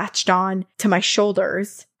latched on to my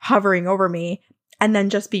shoulders, hovering over me, and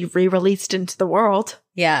then just be re-released into the world.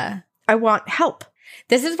 Yeah. I want help.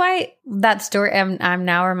 This is why that story, I'm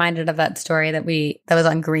now reminded of that story that was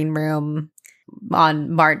on Green Room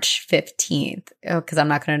on March 15th, because I'm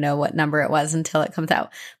not going to know what number it was until it comes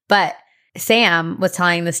out. But Sam was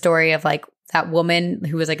telling the story of like that woman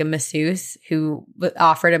who was like a masseuse who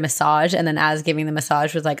offered a massage, and then as giving the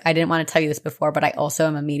massage was like, I didn't want to tell you this before, but I also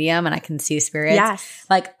am a medium and I can see spirits. Yes.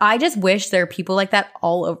 Like, I just wish there are people like that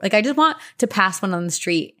all over. Like, I just want to pass one on the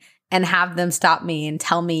street and have them stop me and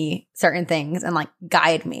tell me certain things and like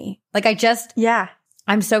guide me. Like,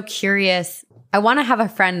 I'm so curious. I want to have a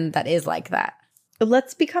friend that is like that.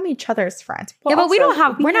 Let's become each other's friends. Well, yeah,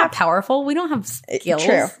 but we're not powerful. We don't have skills.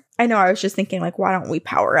 True. I know. I was just thinking, like, why don't we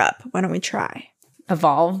power up? Why don't we try?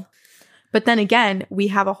 Evolve. But then again, we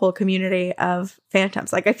have a whole community of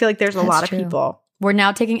phantoms. Like, I feel like there's a lot of people. We're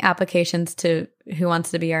now taking applications to who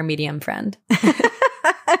wants to be our medium friend.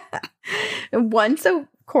 Once a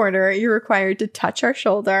quarter, you're required to touch our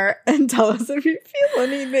shoulder and tell us if you feel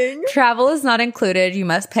anything. Travel is not included. You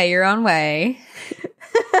must pay your own way.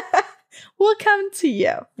 We'll come to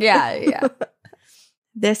you. Yeah.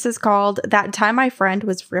 This is called That Time My Friend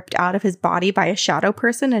Was Ripped Out of His Body by a Shadow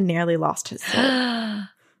Person and Nearly Lost His Soul.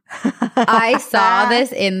 I saw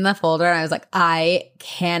this in the folder and I was like, I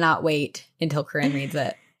cannot wait until Corinne reads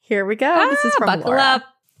it. Here we go. This is from buckle Laura. up.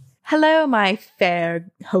 Hello, my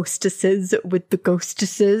fair hostesses with the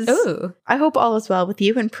ghostesses. Ooh. I hope all is well with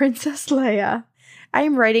you and Princess Leia. I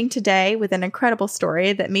am writing today with an incredible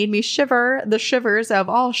story that made me shiver the shivers of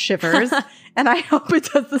all shivers, and I hope it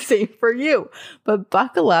does the same for you. But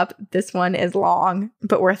buckle up, this one is long,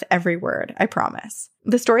 but worth every word, I promise.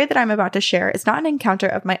 The story that I'm about to share is not an encounter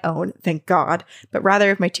of my own, thank God, but rather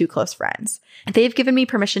of my two close friends. They've given me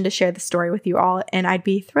permission to share the story with you all, and I'd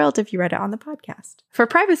be thrilled if you read it on the podcast. For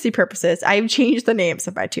privacy purposes, I have changed the names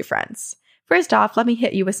of my two friends. First off, let me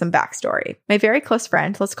hit you with some backstory. My very close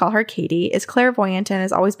friend, let's call her Katie, is clairvoyant and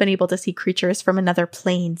has always been able to see creatures from another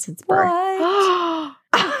plane since birth. What?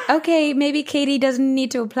 Okay, maybe Katie doesn't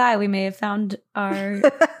need to apply. We may have found our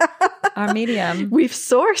medium. We've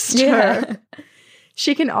sourced her.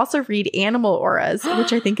 She can also read animal auras,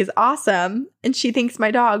 which I think is awesome. And she thinks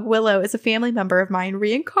my dog, Willow, is a family member of mine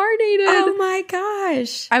reincarnated. Oh my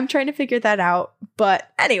gosh. I'm trying to figure that out.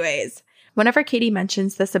 But anyways, whenever Katie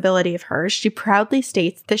mentions this ability of hers, she proudly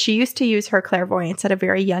states that she used to use her clairvoyance at a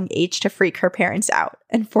very young age to freak her parents out,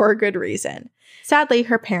 and for a good reason. Sadly,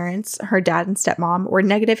 her parents, her dad and stepmom, were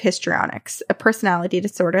negative histrionics, a personality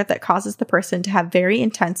disorder that causes the person to have very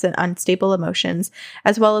intense and unstable emotions,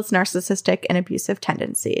 as well as narcissistic and abusive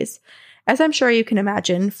tendencies. As I'm sure you can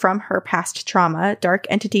imagine, from her past trauma, dark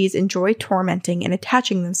entities enjoy tormenting and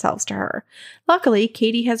attaching themselves to her. Luckily,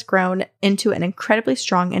 Katie has grown into an incredibly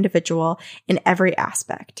strong individual in every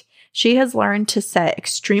aspect. She has learned to set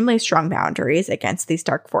extremely strong boundaries against these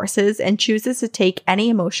dark forces and chooses to take any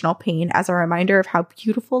emotional pain as a reminder of how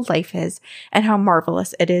beautiful life is and how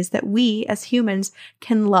marvelous it is that we, as humans,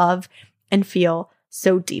 can love and feel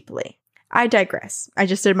so deeply. I digress. I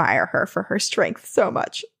just admire her for her strength so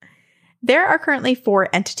much. There are currently 4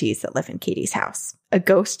 entities that live in Katie's house. A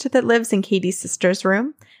ghost that lives in Katie's sister's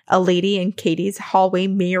room, a lady in Katie's hallway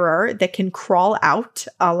mirror that can crawl out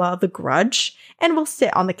a la The Grudge and will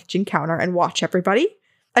sit on the kitchen counter and watch everybody,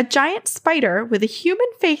 a giant spider with a human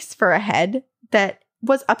face for a head that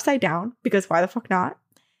was upside down, because why the fuck not?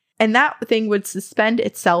 And that thing would suspend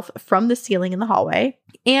itself from the ceiling in the hallway,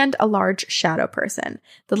 and a large shadow person,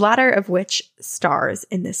 the latter of which stars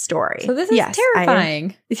in this story. So this is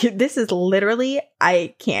terrifying. This is literally,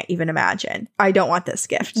 I can't even imagine. I don't want this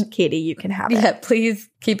gift. Katie, you can have it. Yeah, please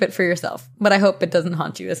keep it for yourself. But I hope it doesn't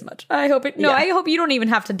haunt you as much. I hope you don't even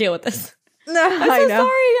have to deal with this. No, I'm so sorry.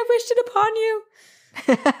 I wished it upon you.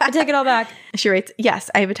 I take it all back. She writes,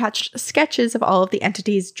 yes, I have attached sketches of all of the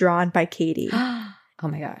entities drawn by Katie. Oh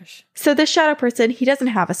my gosh. So this shadow person, he doesn't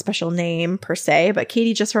have a special name per se, but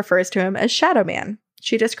Katie just refers to him as Shadow Man.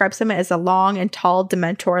 She describes him as a long and tall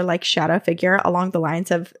Dementor-like shadow figure along the lines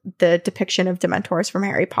of the depiction of Dementors from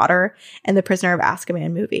Harry Potter and the Prisoner of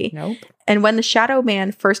Azkaban movie. Nope. And when the Shadow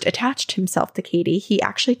Man first attached himself to Katie, he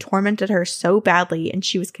actually tormented her so badly, and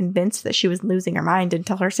she was convinced that she was losing her mind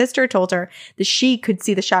until her sister told her that she could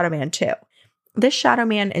see the Shadow Man too. This shadow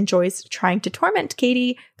man enjoys trying to torment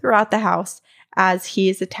Katie throughout the house as he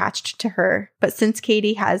is attached to her. But since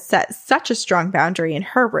Katie has set such a strong boundary in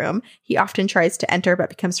her room, he often tries to enter but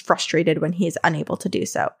becomes frustrated when he is unable to do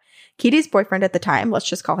so. Katie's boyfriend at the time, let's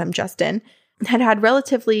just call him Justin, had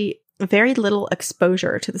relatively very little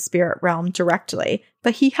exposure to the spirit realm directly,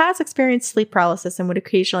 but he has experienced sleep paralysis and would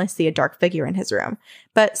occasionally see a dark figure in his room.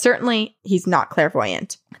 But certainly, he's not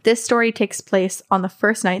clairvoyant. This story takes place on the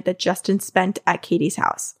first night that Justin spent at Katie's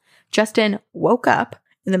house. Justin woke up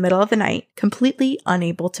in the middle of the night, completely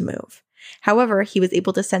unable to move. However, he was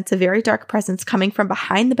able to sense a very dark presence coming from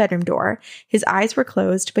behind the bedroom door. His eyes were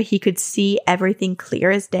closed, but he could see everything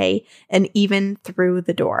clear as day and even through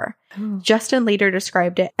the door. Oh. Justin later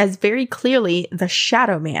described it as very clearly the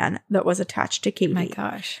shadow man that was attached to Katie. My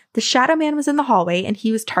gosh. The shadow man was in the hallway and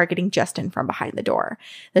he was targeting Justin from behind the door.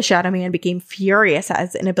 The shadow man became furious at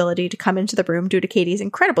his inability to come into the room due to Katie's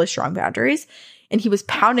incredibly strong boundaries. And he was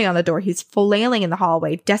pounding on the door. He's flailing in the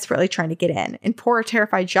hallway, desperately trying to get in. And poor,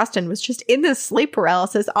 terrified Justin was just in this sleep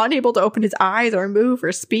paralysis, unable to open his eyes or move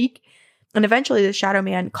or speak. And eventually the shadow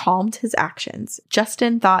man calmed his actions.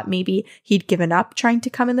 Justin thought maybe he'd given up trying to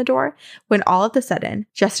come in the door, when all of a sudden,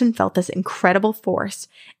 Justin felt this incredible force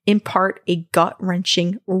impart a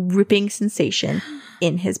gut-wrenching, ripping sensation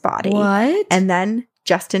in his body. What? And then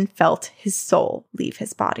Justin felt his soul leave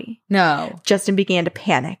his body. No. Justin began to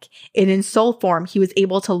panic. And in soul form, he was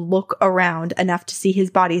able to look around enough to see his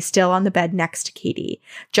body still on the bed next to Katie.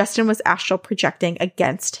 Justin was astral projecting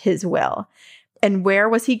against his will. And where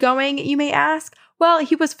was he going, you may ask? Well,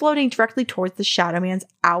 he was floating directly towards the shadow man's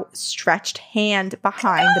outstretched hand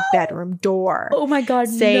behind the bedroom door. Oh my God,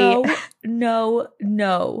 no.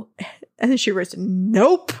 And then she was,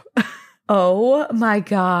 nope. Oh my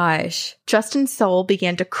gosh. Justin's soul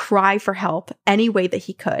began to cry for help any way that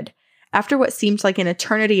he could. After what seemed like an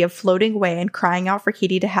eternity of floating away and crying out for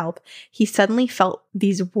Katie to help, he suddenly felt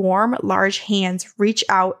these warm, large hands reach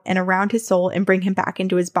out and around his soul and bring him back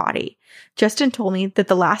into his body. Justin told me that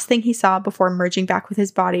the last thing he saw before merging back with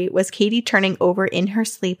his body was Katie turning over in her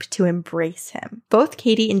sleep to embrace him. Both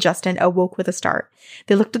Katie and Justin awoke with a start.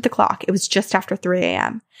 They looked at the clock. It was just after 3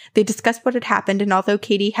 a.m. They discussed what had happened, and although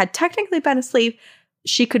Katie had technically been asleep,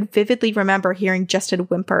 she could vividly remember hearing Justin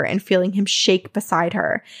whimper and feeling him shake beside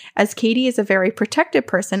her. As Katie is a very protective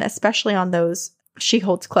person, especially on those she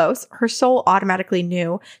holds close, her soul automatically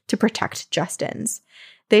knew to protect Justin's.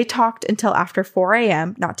 They talked until after 4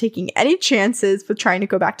 a.m., not taking any chances with trying to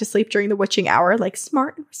go back to sleep during the witching hour like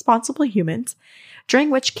smart and responsible humans, during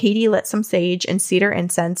which Katie lit some sage and cedar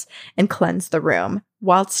incense and cleansed the room,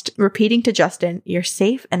 whilst repeating to Justin, "You're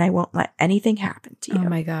safe and I won't let anything happen to you." Oh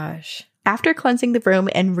my gosh. After cleansing the room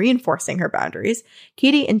and reinforcing her boundaries,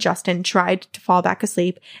 Katie and Justin tried to fall back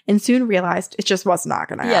asleep and soon realized it just was not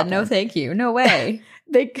going to happen. Yeah, no thank you. No way.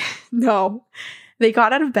 They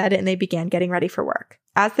got out of bed and they began getting ready for work.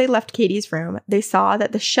 As they left Katie's room, they saw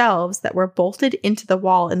that the shelves that were bolted into the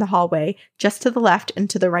wall in the hallway, just to the left and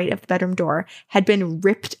to the right of the bedroom door, had been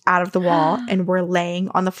ripped out of the wall and were laying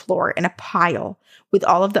on the floor in a pile with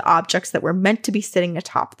all of the objects that were meant to be sitting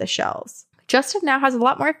atop the shelves. Justin now has a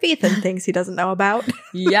lot more faith in things he doesn't know about.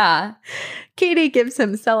 Yeah. Katie gives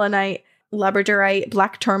him selenite, labradorite,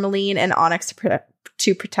 black tourmaline, and onyx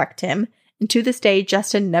to protect him. And to this day,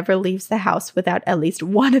 Justin never leaves the house without at least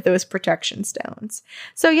one of those protection stones.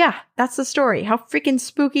 So yeah, that's the story. How freaking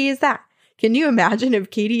spooky is that? Can you imagine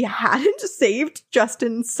if Katie hadn't saved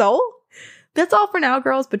Justin's soul? That's all for now,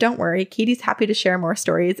 girls, but don't worry. Katie's happy to share more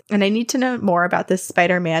stories, and I need to know more about this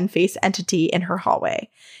Spider-Man face entity in her hallway.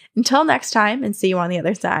 Until next time, and see you on the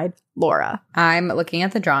other side, Laura. I'm looking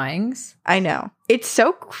at the drawings. I know. It's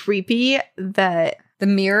so creepy that the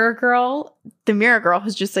mirror girl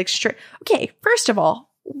who's just like straight. Okay, first of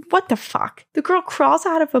all, what the fuck? The girl crawls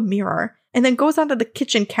out of a mirror and then goes onto the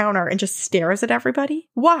kitchen counter and just stares at everybody.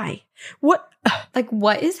 Why? What? Like,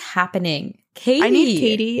 what is happening? Katie.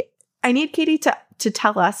 I need Katie to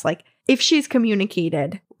tell us, like, if she's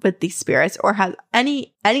communicated with these spirits or has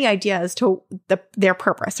any idea as to their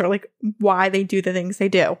purpose or like why they do the things they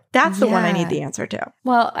do. That's the one I need the answer to.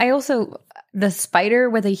 Well, I also, the spider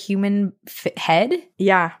with a human head.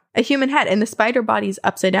 Yeah, a human head, and the spider body's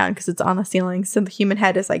upside down because it's on the ceiling. So the human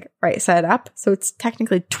head is like right side up. So it's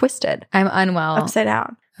technically twisted. I'm unwell. Upside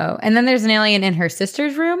down. Oh, and then there's an alien in her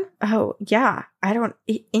sister's room? Oh, yeah.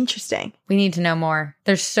 Interesting. We need to know more.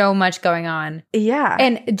 There's so much going on. Yeah.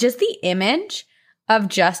 And just the image of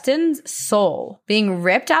Justin's soul being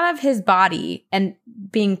ripped out of his body and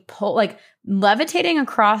being pulled, like levitating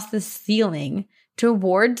across the ceiling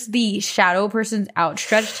towards the shadow person's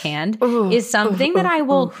outstretched hand is something that I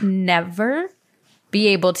will never be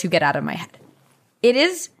able to get out of my head. It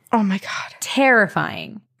is oh my God,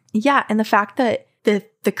 terrifying. Yeah. And the fact that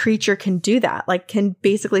the creature can do that, like can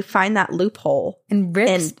basically find that loophole and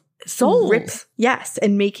rips souls. Yes.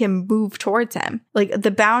 And make him move towards him. Like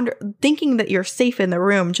thinking that you're safe in the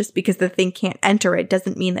room just because the thing can't enter it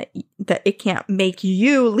doesn't mean that it can't make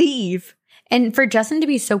you leave. And for Justin to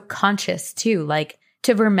be so conscious too, like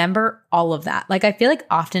to remember all of that. Like I feel like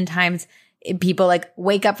oftentimes people like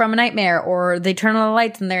wake up from a nightmare or they turn on the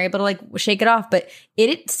lights and they're able to like shake it off. But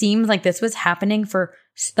it seems like this was happening for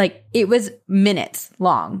like it was minutes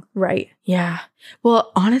long. Right. Yeah.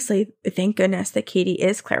 Well, honestly, thank goodness that Katie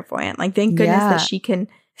is clairvoyant. Like thank goodness that she can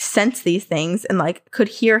sense these things and like could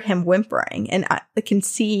hear him whimpering and can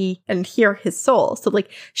see and hear his soul. So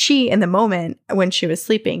like she in the moment when she was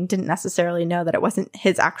sleeping didn't necessarily know that it wasn't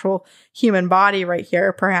his actual human body right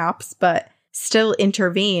here perhaps, but still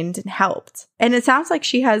intervened and helped. And it sounds like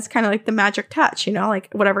she has kind of like the magic touch, you know, like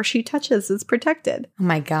whatever she touches is protected. Oh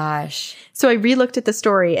my gosh. So I re-looked at the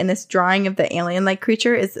story and this drawing of the alien-like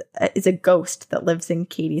creature is a ghost that lives in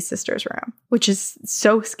Katie's sister's room, which is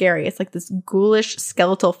so scary. It's like this ghoulish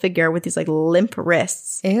skeletal figure with these like limp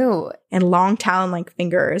wrists. Ew. And long talon-like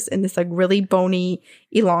fingers and this like really bony,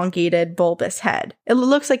 elongated, bulbous head. It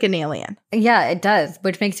looks like an alien. Yeah, it does,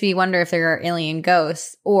 which makes me wonder if there are alien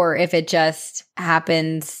ghosts or if it just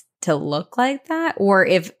happens to look like that or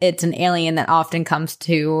if it's an alien that often comes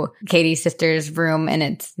to Katie's sister's room and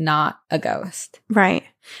it's not a ghost. Right.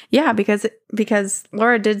 Yeah, because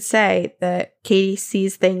Laura did say that Katie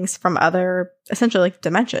sees things from other, essentially like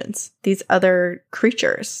dimensions, these other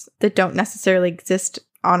creatures that don't necessarily exist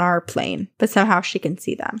on our plane, but somehow she can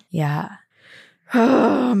see them. Yeah.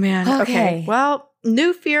 Oh, man. Okay. Well,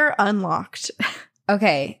 new fear unlocked.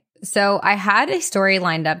 Okay. So I had a story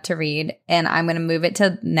lined up to read, and I'm going to move it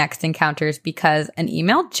to next encounters because an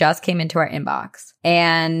email just came into our inbox.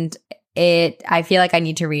 And I feel like I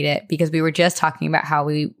need to read it because we were just talking about how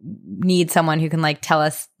we need someone who can like tell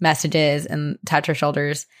us messages and touch our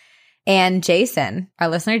shoulders. And Jason, our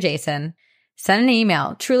listener Jason, sent an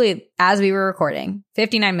email truly as we were recording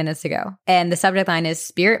 59 minutes ago. And the subject line is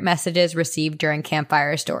Spirit Messages Received During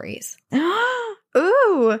Campfire Stories.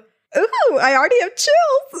 Ooh, I already have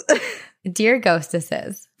chills. Dear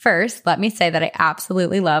Ghostesses, first, let me say that I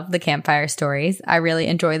absolutely love the campfire stories. I really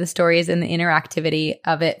enjoy the stories and the interactivity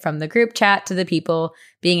of it from the group chat to the people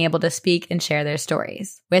being able to speak and share their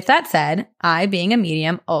stories. With that said, I, being a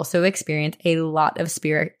medium, also experience a lot of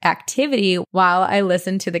spirit activity while I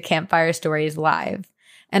listen to the campfire stories live.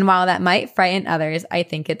 And while that might frighten others, I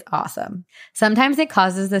think it's awesome. Sometimes it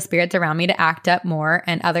causes the spirits around me to act up more,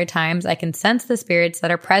 and other times I can sense the spirits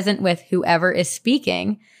that are present with whoever is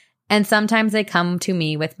speaking, and sometimes they come to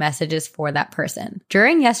me with messages for that person.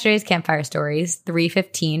 During yesterday's Campfire Stories,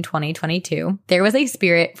 3/15/2022, there was a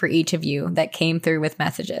spirit for each of you that came through with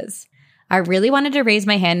messages. I really wanted to raise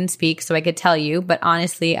my hand and speak so I could tell you, but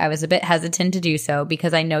honestly, I was a bit hesitant to do so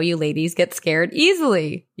because I know you ladies get scared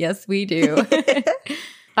easily. Yes, we do.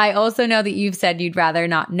 I also know that you've said you'd rather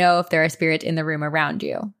not know if there are spirits in the room around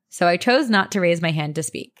you. So I chose not to raise my hand to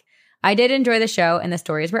speak. I did enjoy the show and the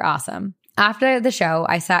stories were awesome. After the show,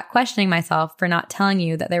 I sat questioning myself for not telling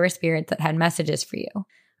you that there were spirits that had messages for you.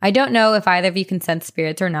 I don't know if either of you can sense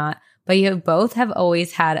spirits or not, but you both have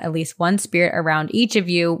always had at least one spirit around each of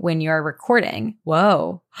you when you're recording.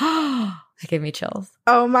 Whoa. That gave me chills.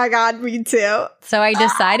 Oh my God, me too. So I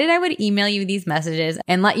decided I would email you these messages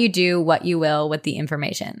and let you do what you will with the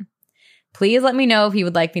information. Please let me know if you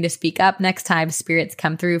would like me to speak up next time spirits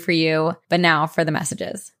come through for you. But now for the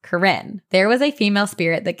messages. Corinne, there was a female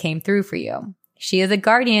spirit that came through for you. She is a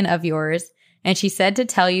guardian of yours, and she said to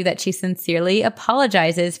tell you that she sincerely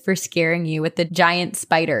apologizes for scaring you with the giant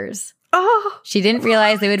spiders. Oh. She didn't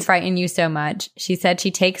realize they would frighten you so much. She said she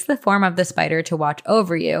takes the form of the spider to watch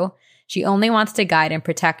over you. She only wants to guide and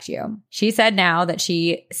protect you. She said now that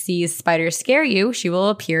she sees spiders scare you, she will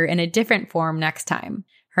appear in a different form next time.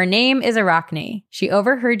 Her name is Arachne. She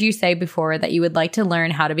overheard you say before that you would like to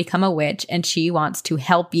learn how to become a witch, and she wants to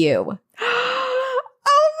help you.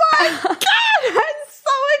 Oh my God! I'm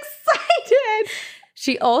so excited!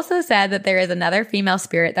 She also said that there is another female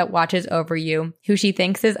spirit that watches over you, who she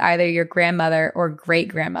thinks is either your grandmother or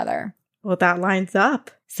great-grandmother. Well, that lines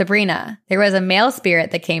up. Sabrina, there was a male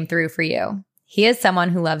spirit that came through for you. He is someone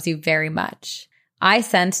who loves you very much. I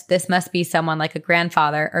sensed this must be someone like a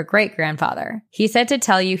grandfather or great-grandfather. He said to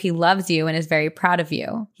tell you he loves you and is very proud of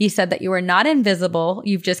you. He said that you are not invisible.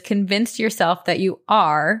 You've just convinced yourself that you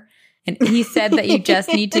are. And he said that you just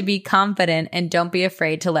need to be confident and don't be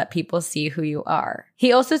afraid to let people see who you are.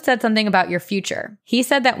 He also said something about your future. He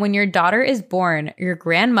said that when your daughter is born, your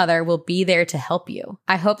grandmother will be there to help you.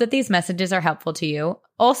 I hope that these messages are helpful to you.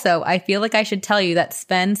 Also, I feel like I should tell you that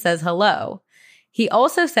Sven says hello. He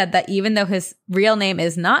also said that even though his real name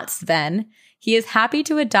is not Sven, he is happy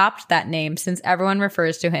to adopt that name since everyone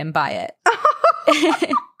refers to him by it.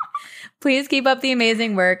 Please keep up the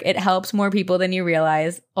amazing work. It helps more people than you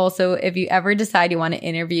realize. Also, if you ever decide you want to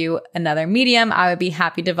interview another medium, I would be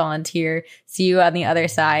happy to volunteer. See you on the other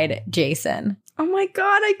side, Jason. Oh my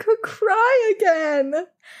God, I could cry again.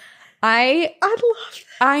 I love this.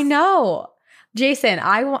 I know. Jason,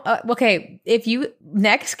 okay, if you,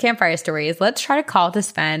 next campfire stories, let's try to call to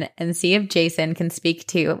Sven and see if Jason can speak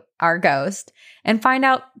to our ghost and find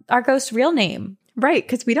out our ghost's real name. Right,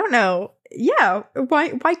 because we don't know. Yeah,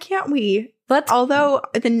 why can't we? Although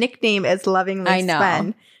the nickname is lovingly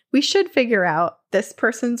Sven, we should figure out this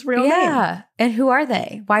person's real name. Yeah, and who are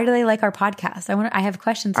they? Why do they like our podcast? I have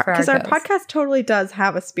questions for our ghost. Because our podcast totally does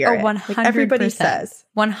have a spirit. Oh, 100%. Like everybody says.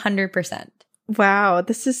 100%. Wow,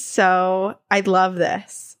 this is so, I love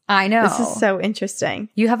this. I know. This is so interesting.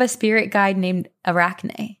 You have a spirit guide named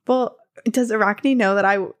Arachne. Well, does Arachne know that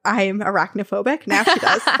I'm arachnophobic? Now she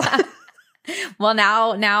does. Well,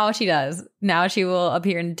 now she does. Now she will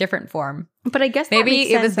appear in a different form. But I guess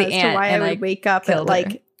maybe it was the ant. To why I would wake up at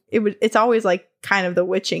like it's always like kind of the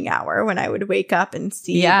witching hour when I would wake up and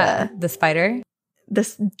see the spider,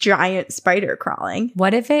 this giant spider crawling.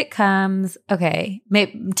 What if it comes? Okay,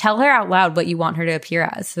 tell her out loud what you want her to appear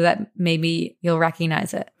as, so that maybe you'll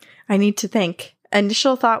recognize it. I need to think.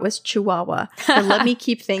 Initial thought was Chihuahua, but let me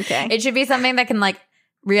keep thinking. It should be something that can like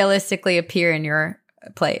realistically appear in your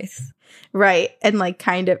place. Right. And like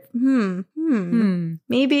kind of,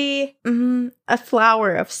 maybe a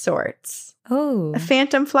flower of sorts. Oh. A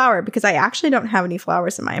phantom flower, because I actually don't have any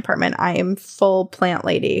flowers in my apartment. I am full plant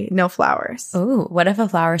lady, no flowers. Oh, what if a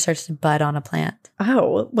flower starts to bud on a plant?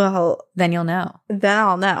 Oh, well. Then you'll know. Then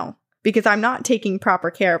I'll know. Because I'm not taking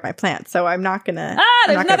proper care of my plants, so I'm not going to.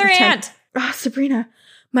 There's another ant. Oh, Sabrina,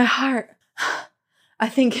 my heart. I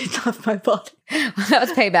think it left my body. That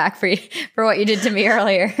was payback for what you did to me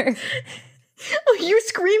earlier. Oh, you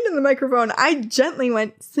screamed in the microphone. I gently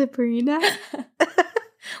went, Sabrina.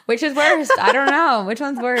 Which is worse? I don't know. Which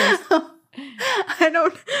one's worse? I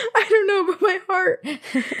don't know about my heart.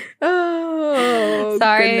 Oh,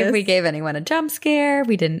 sorry goodness. If we gave anyone a jump scare.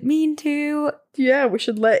 We didn't mean to. Yeah, we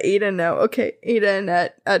should let Ada know. Okay, Ada, in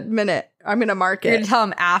a minute. I'm going to mark it. You're going to tell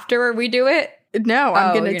him after we do it? No,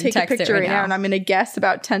 I'm going to take a picture right now, and I'm going to guess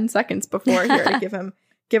about 10 seconds before here to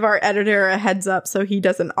give our editor a heads up so he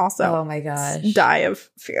doesn't also oh my gosh die of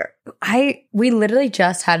fear. We literally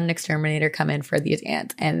just had an exterminator come in for these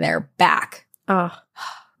ants, and they're back. Oh,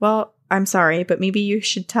 well, I'm sorry, but maybe you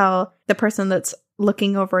should tell the person that's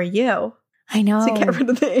looking over you. I know. To get rid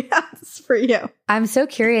of the ants for you. I'm so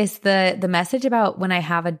curious. The message about when I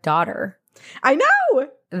have a daughter. I know.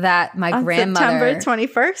 That my grandmother. September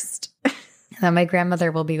 21st. That my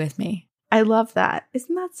grandmother will be with me. I love that.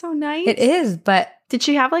 Isn't that so nice? It is, but did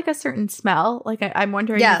she have like a certain smell? Like I'm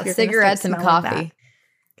wondering. Yeah, if you're cigarettes and coffee.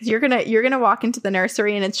 Because you're gonna walk into the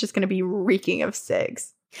nursery and it's just gonna be reeking of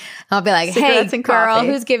cigs. I'll be like, cigarettes hey, and girl,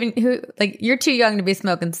 coffee. You're too young to be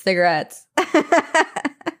smoking cigarettes.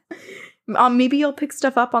 Maybe you'll pick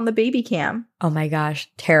stuff up on the baby cam. Oh my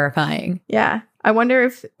gosh, terrifying. Yeah. I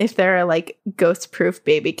wonder if there are like ghost-proof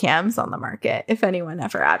baby cams on the market, if anyone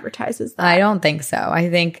ever advertises that. I don't think so. I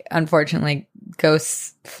think, unfortunately,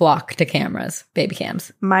 ghosts flock to cameras, baby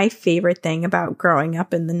cams. My favorite thing about growing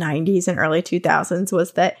up in the 90s and early 2000s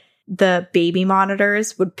was that the baby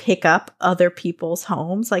monitors would pick up other people's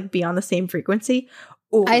homes, like be on the same frequency.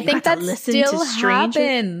 Oh, I think that still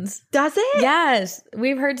happens. Does it? Yes.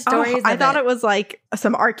 We've heard stories of I thought it was like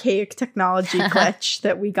some archaic technology glitch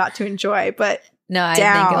that we got to enjoy, but no, I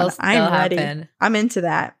think it'll still ready. Happen. I'm into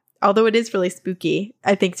that. Although it is really spooky,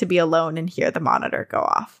 I think, to be alone and hear the monitor go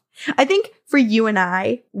off. I think for you and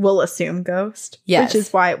I, we'll assume ghost. Yes. Which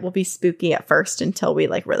is why it will be spooky at first until we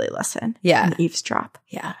like really listen. Yeah. And eavesdrop.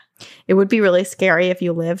 Yeah. It would be really scary if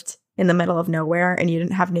you lived in the middle of nowhere and you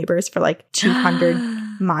didn't have neighbors for like 200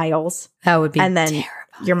 miles. That would be and then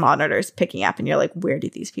terrifying. Your monitor's picking up and you're like, where do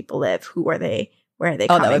these people live? Who are they? Where are they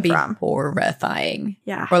coming from? That would be horrifying.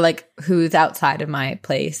 Yeah. Or like, who's outside of my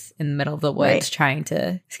place in the middle of the woods trying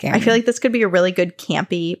to scare me? I feel like this could be a really good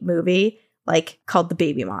campy movie, like called The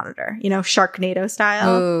Baby Monitor. You know, Sharknado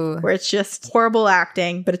style. Ooh. Where it's just horrible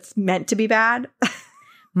acting, but it's meant to be bad.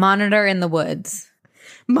 Monitor in the woods.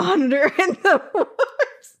 Monitor in the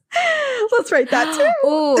woods. Let's write that too.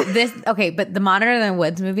 Oh, but the Monitor in the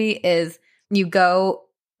Woods movie is you go,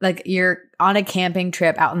 like, you're on a camping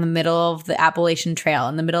trip out in the middle of the Appalachian Trail,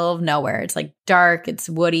 in the middle of nowhere. It's like dark, it's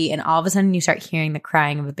woody, and all of a sudden you start hearing the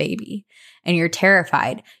crying of a baby and you're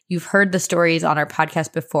terrified. You've heard the stories on our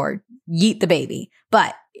podcast before. Yeet the baby.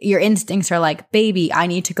 But your instincts are like, baby, I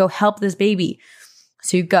need to go help this baby.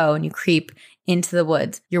 So you go and you creep into the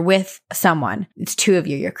woods. You're with someone. It's two of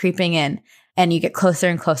you. You're creeping in. And you get closer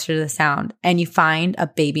and closer to the sound, and you find a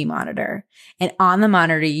baby monitor. And on the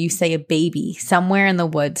monitor, you say a baby somewhere in the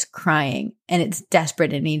woods crying, and it's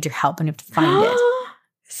desperate and needs your help, and you have to find it.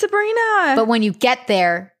 Sabrina! But when you get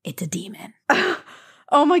there, it's a demon.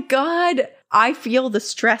 Oh my God. I feel the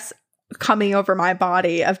stress coming over my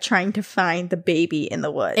body of trying to find the baby in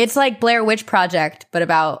the woods. It's like Blair Witch Project, but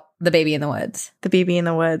about the baby in the woods. The baby in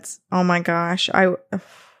the woods. Oh my gosh.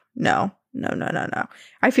 No.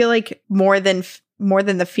 I feel like more than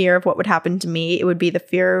the fear of what would happen to me, it would be the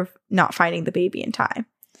fear of not finding the baby in time.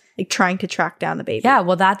 Like trying to track down the baby. Yeah,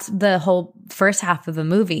 well, that's the whole first half of the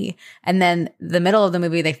movie. And then the middle of the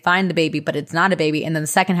movie, they find the baby, but it's not a baby. And then the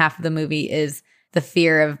second half of the movie is the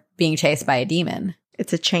fear of being chased by a demon.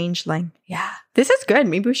 It's a changeling. Yeah. This is good.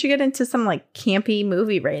 Maybe we should get into some like campy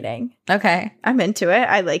movie rating. Okay. I'm into it.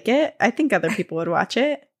 I like it. I think other people would watch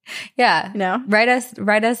it. Yeah. You know? Write us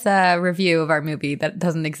a review of our movie that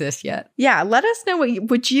doesn't exist yet. Yeah. Let us know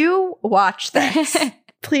would you watch this?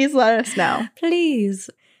 Please let us know. Please.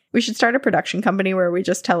 We should start a production company where we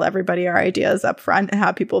just tell everybody our ideas up front and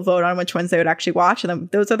have people vote on which ones they would actually watch. And then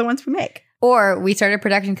those are the ones we make. Or we start a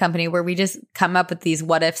production company where we just come up with these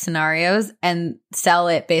what if scenarios and sell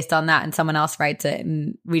it based on that, and someone else writes it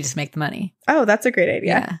and we just make the money. Oh, that's a great idea.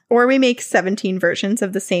 Yeah. Or we make 17 versions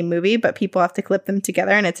of the same movie, but people have to clip them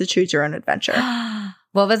together and it's a choose your own adventure.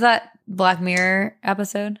 What was that Black Mirror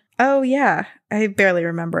episode? Oh, yeah. I barely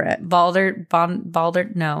remember it. Balder,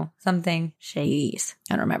 no, something shades.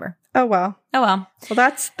 I don't remember. Oh, well. Oh, well. Well,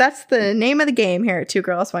 that's the name of the game here at Two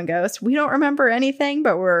Girls, One Ghost. We don't remember anything,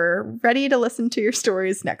 but we're ready to listen to your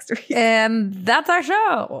stories next week. And that's our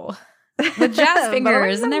show. With jazz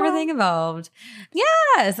fingers and everything involved.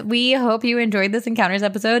 Yes. We hope you enjoyed this Encounters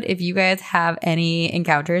episode. If you guys have any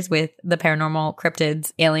encounters with the paranormal,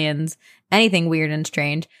 cryptids, aliens, anything weird and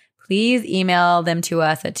strange, please email them to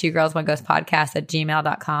us at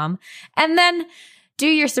twogirlsoneghostpodcast@gmail.com. And then do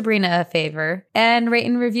your Sabrina a favor and rate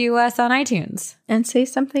and review us on iTunes. And say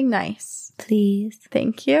something nice. Please.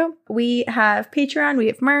 Thank you. We have Patreon. We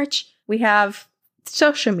have merch. We have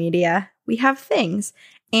social media. We have things.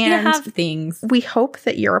 And we hope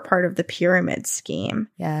that you're a part of the pyramid scheme.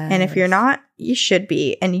 Yeah. And if you're not, you should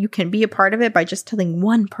be. And you can be a part of it by just telling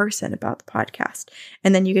one person about the podcast.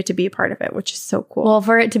 And then you get to be a part of it, which is so cool. Well,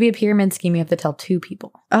 for it to be a pyramid scheme, you have to tell two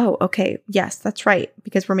people. Oh, okay. Yes, that's right.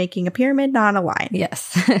 Because we're making a pyramid, not a line.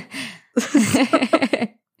 Yes.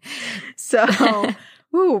 So,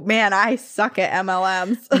 ooh, man, I suck at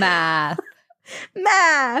MLMs. Math.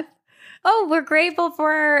 Oh, we're grateful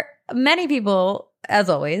for many people. As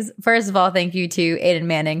always, first of all, thank you to Aiden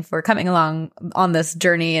Manning for coming along on this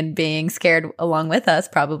journey and being scared along with us,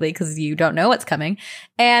 probably because you don't know what's coming,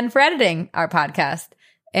 and for editing our podcast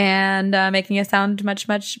and making us sound much,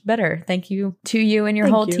 much better. Thank you to you and your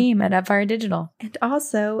whole team at Fire Digital. And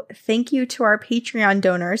also, thank you to our Patreon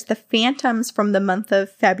donors, the Phantoms from the month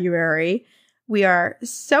of February. We are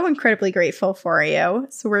so incredibly grateful for you.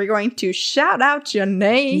 So we're going to shout out your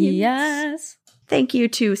names. Yes. Thank you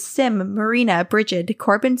to Sim, Marina, Bridget,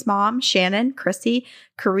 Corbin's mom, Shannon, Chrissy,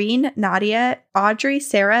 Corrine, Nadia, Audrey,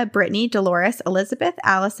 Sarah, Brittany, Dolores, Elizabeth,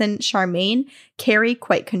 Allison, Charmaine, Carrie,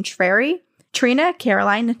 Quite Contrary, Trina,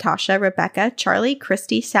 Caroline, Natasha, Rebecca, Charlie,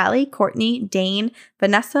 Christy, Sally, Courtney, Dane,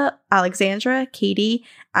 Vanessa, Alexandra, Katie,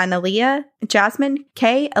 Analia, Jasmine,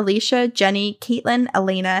 Kay, Alicia, Jenny, Caitlin,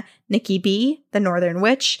 Elena, Nikki B, The Northern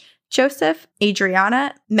Witch, Joseph,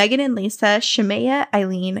 Adriana, Megan and Lisa, Shemaya,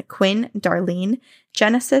 Eileen, Quinn, Darlene,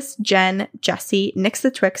 Genesis, Jen, Jesse, Nix the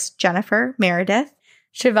Twix, Jennifer, Meredith,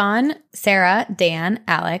 Siobhan, Sarah, Dan,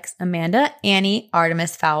 Alex, Amanda, Annie,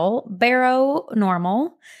 Artemis Fowl, Barrow,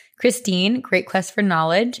 Normal, Christine, Great Quest for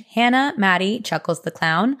Knowledge, Hannah, Maddie, Chuckles the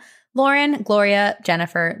Clown, Lauren, Gloria,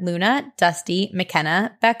 Jennifer, Luna, Dusty,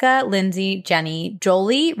 McKenna, Becca, Lindsay, Jenny,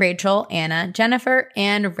 Jolie, Rachel, Anna, Jennifer,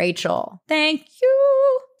 and Rachel. Thank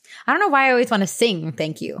you. I don't know why I always want to sing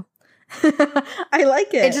thank you. I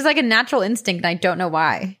like it. It's just like a natural instinct, and I don't know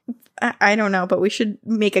why. I don't know, but we should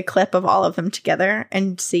make a clip of all of them together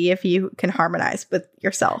and see if you can harmonize with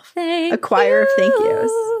yourself. A choir of thank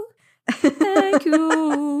yous. Thank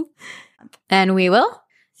you. And we will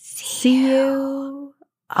see you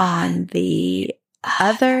on the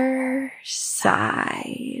other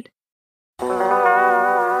side.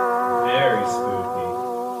 Very spooky.